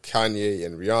had Kanye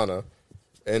and Rihanna,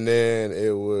 and then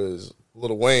it was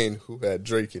Lil Wayne, who had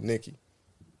Drake and Nicki.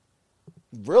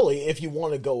 Really, if you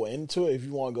want to go into it, if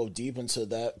you want to go deep into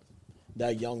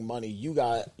that Young Money, you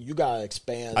got to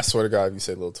expand. I swear to God, if you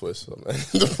say Lil Twist,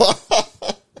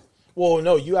 Well,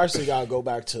 no, you actually got to go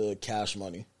back to Cash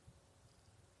Money.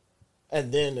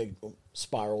 And then it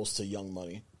spirals to Young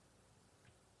Money.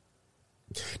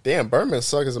 Damn, Birdman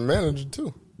suck as a manager,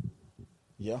 too.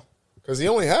 Yeah. Because he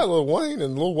only had Lil Wayne,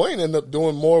 and Lil Wayne ended up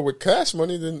doing more with Cash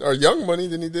Money or Young Money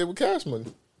than he did with Cash Money.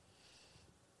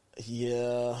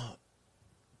 Yeah.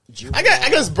 I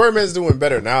guess Birdman's doing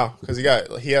better now because he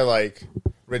had like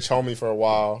Rich Homie for a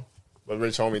while, but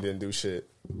Rich Homie didn't do shit,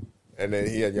 and then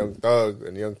he had Young Thug,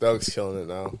 and Young Thug's killing it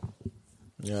now.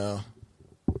 Yeah.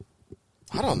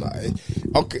 I don't know.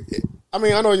 Okay, I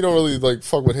mean, I know you don't really like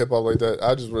fuck with hip hop like that.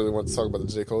 I just really want to talk about the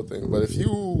J. Cole thing. But if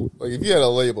you had a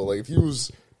label, like if you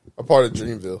was a part of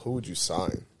Dreamville, who would you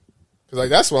sign? Because like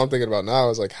that's what I'm thinking about now.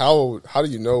 Is like how do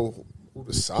you know who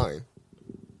to sign?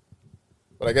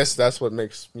 But I guess that's what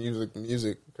makes music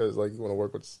because like you want to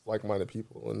work with like-minded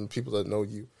people and people that know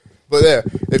you. But yeah,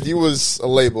 if you was a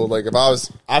label, like if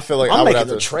I feel like I would have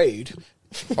to trade.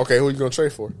 Okay, who are you gonna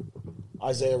trade for?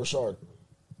 Isaiah Rashad.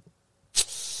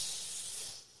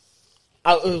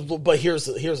 But here's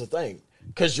the thing,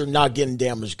 because you're not getting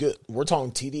damaged good. We're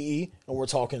talking TDE and we're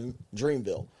talking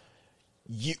Dreamville.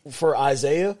 For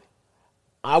Isaiah,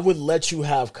 I would let you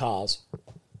have Kaz.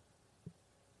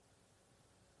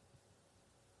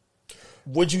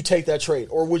 Would you take that trade,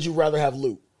 or would you rather have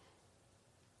Lou?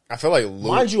 I feel like Lou.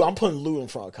 Mind you, I'm putting Lou in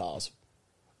front of Kaz.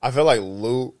 I feel like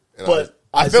Lou. But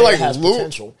I Isaiah feel like has Lou.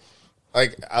 potential.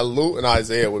 Like Lou and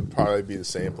Isaiah would probably be the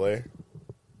same player,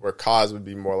 where Kaz would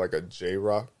be more like a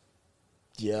J-Rock.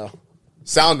 Yeah.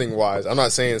 Sounding wise, I'm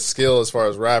not saying skill as far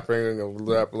as rapping and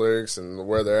rap lyrics and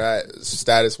where they're at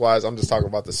status wise. I'm just talking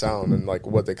about the sound and like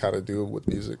what they kind of do with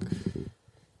music.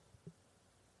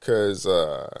 Because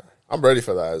I'm ready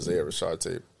for that Isaiah Rashad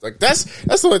tape. Like that's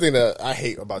the only thing that I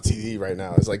hate about TDE right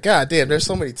now. It's like, God damn, there's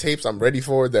so many tapes I'm ready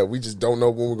for that we just don't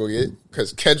know when we're gonna get.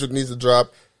 Because Kendrick needs to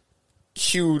drop,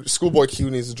 Schoolboy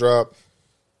Q needs to drop,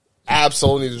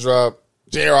 Ab-Soul needs to drop,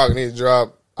 J-Rock needs to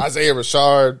drop, Isaiah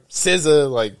Rashad, SZA,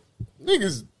 like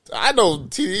niggas. I know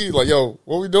TDE like, yo,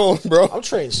 what we doing, bro? I'm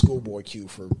trading Schoolboy Q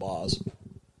for Boz.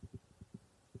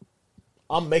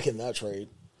 I'm making that trade.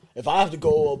 If I have to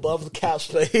go above the cap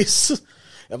space,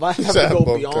 if I have to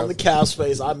go beyond the cap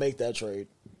space, I make that trade.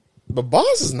 But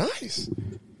Boz is nice.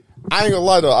 I ain't gonna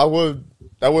lie though,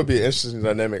 that would be an interesting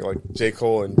dynamic. Like J.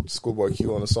 Cole and Schoolboy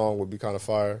Q on a song would be kind of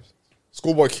fire.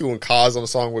 Schoolboy Q and Kaz on a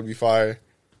song would be fire.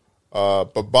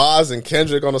 But Boz and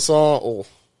Kendrick on a song, oh,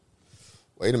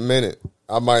 wait a minute.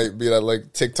 I might be that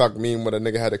like TikTok meme when a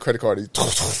nigga had a credit card.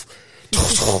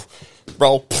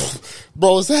 Bro,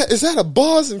 is that a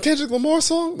Boz and Kendrick Lamar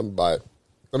song? Let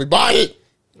me buy it.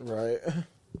 Right.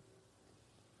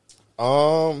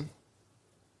 I'm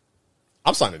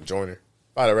signing Joyner.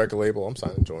 If I had a record label, I'm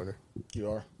signing Joyner.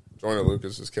 You are. Joyner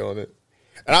Lucas is killing it.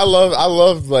 And I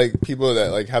love like people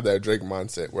that like have that Drake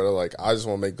mindset where they're like, I just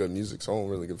want to make good music, so I don't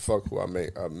really give a fuck who I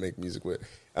make music with.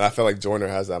 And I feel like Joyner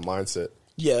has that mindset.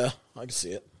 Yeah, I can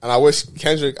see it. And I wish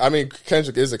Kendrick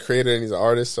is a creator and he's an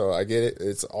artist, so I get it.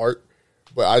 It's art.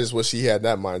 But I just wish he had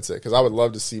that mindset because I would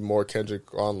love to see more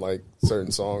Kendrick on like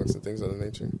certain songs and things of that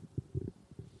nature.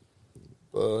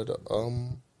 But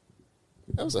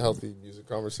that was a healthy music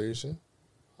conversation.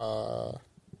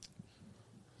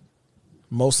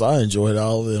 Most I enjoyed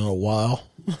out in a while.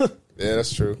 Yeah,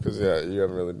 that's true. Because you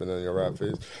haven't really been in your rap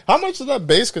phase. How much does that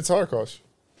bass guitar cost you?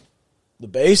 The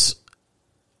bass,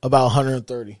 about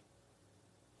 130.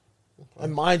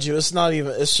 And mind you, it's not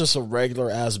even. It's just a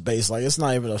regular ass bass. Like it's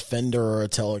not even a Fender or a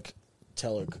Telecast.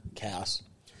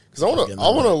 Because I want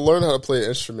to learn how to play an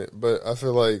instrument, but I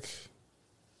feel like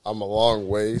I'm a long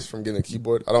ways from getting a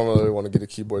keyboard. I don't really want to get a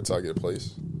keyboard until I get a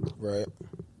place. Right.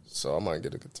 So I might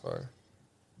get a guitar.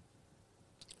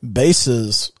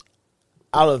 Basses,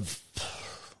 out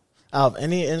of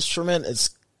any instrument,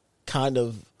 it's kind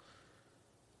of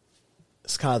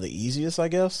the easiest, I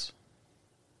guess.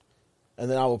 And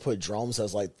then I would put drums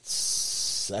as like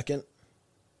second.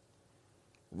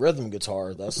 Rhythm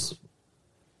guitar, that's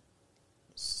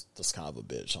kind of a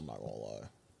bitch, I'm not gonna lie.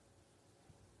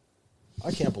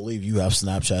 I can't believe you have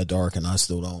Snapchat Dark and I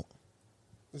still don't.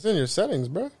 It's in your settings,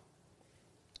 bro.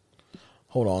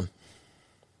 Hold on.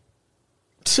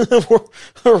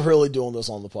 We're really doing this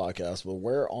on the podcast, but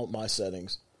where are my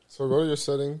settings? So go to your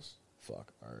settings.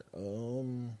 Fuck. All right.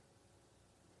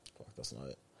 Fuck. That's not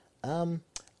it.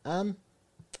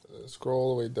 Scroll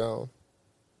all the way down.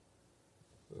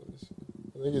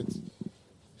 I think it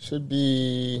should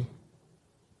be.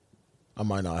 I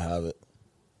might not have it.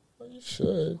 You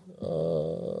should.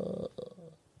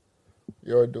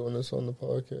 You are doing this on the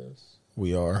podcast.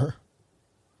 We are.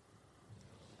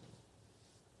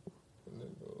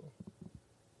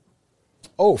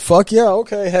 Oh, fuck yeah.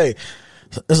 Okay. Hey,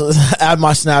 add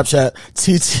my Snapchat.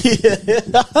 TT.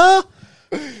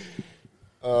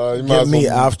 Get me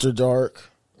after dark.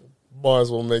 Might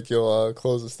as well make your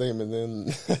closing statement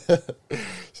then.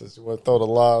 Since you want to throw the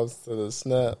lives to the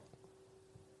snap.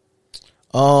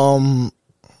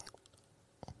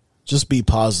 Just be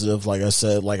positive. Like I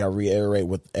said, like I reiterate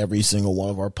with every single one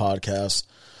of our podcasts.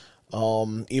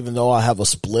 Even though I have a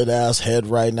split ass head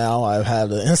right now, I've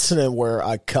had an incident where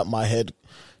I cut my head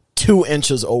 2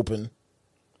 inches open.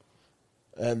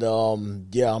 And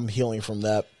I'm healing from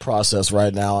that process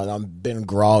right now, and I've been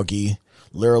groggy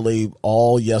literally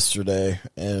all yesterday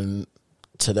and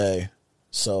today.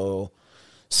 So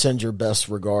send your best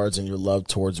regards and your love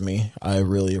towards me. I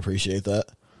really appreciate that.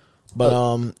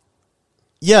 But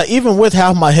even with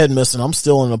half my head missing, I'm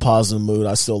still in a positive mood.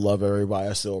 I still love everybody.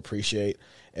 I still appreciate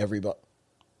everybody.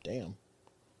 Damn.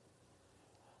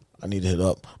 I need to hit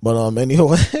up. But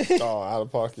anyway. Out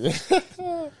of pocket.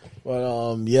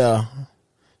 But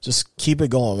just keep it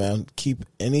going, man. Keep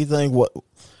anything,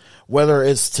 whether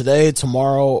it's today,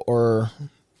 tomorrow, or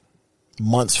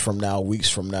months from now, weeks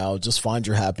from now, just find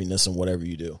your happiness in whatever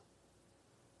you do.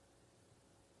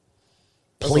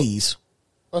 Please.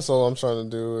 That's all I'm trying to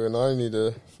do, and I need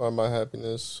to find my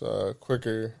happiness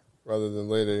quicker rather than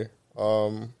later.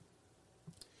 Trying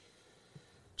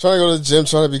to go to the gym,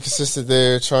 trying to be consistent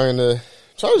there, trying to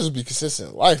just be consistent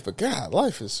in life. But God,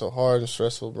 life is so hard and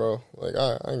stressful, bro. Like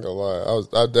I ain't gonna lie,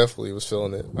 I definitely was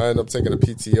feeling it. I ended up taking a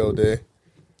PTO day,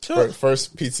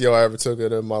 first PTO I ever took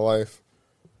it in my life.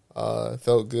 It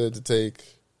felt good to take,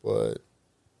 but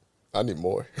I need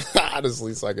more.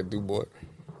 Honestly, so I could do more.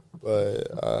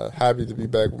 But happy to be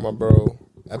back with my bro.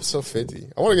 Episode 50.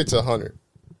 I want to get to 100.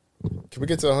 Can we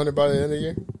get to 100 by the end of the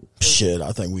year? Shit,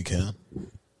 I think we can.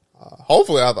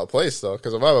 Hopefully I have a place, though.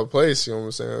 Because if I have a place, you know what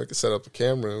I'm saying, we can set up the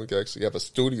camera and we can actually have a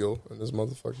studio in this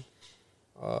motherfucker.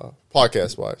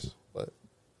 Podcast-wise. But,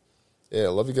 yeah,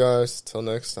 love you guys. Till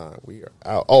next time, we are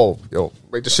out. Oh, yo,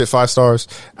 rate this shit 5 stars.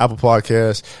 Apple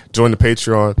Podcast. Join the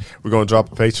Patreon. We're going to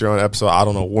drop a Patreon episode. I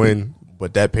don't know when,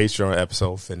 but that Patreon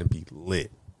episode finna be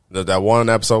lit. That one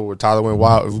episode where Tyler went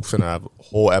wild, we're finna have a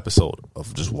whole episode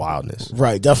of just wildness.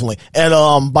 Right, definitely.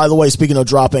 And by the way, speaking of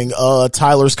dropping,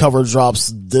 Tyler's cover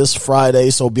drops this Friday,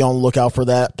 so be on the lookout for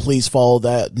that. Please follow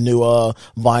that new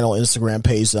vinyl Instagram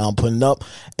page that I'm putting up.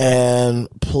 And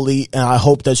I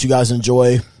hope that you guys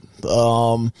enjoy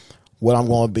what I'm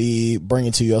going to be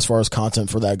bringing to you as far as content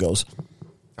for that goes.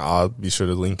 I'll be sure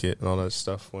to link it and all that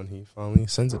stuff when he finally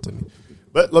sends it to me.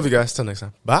 But love you guys. Till next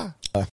time. Bye.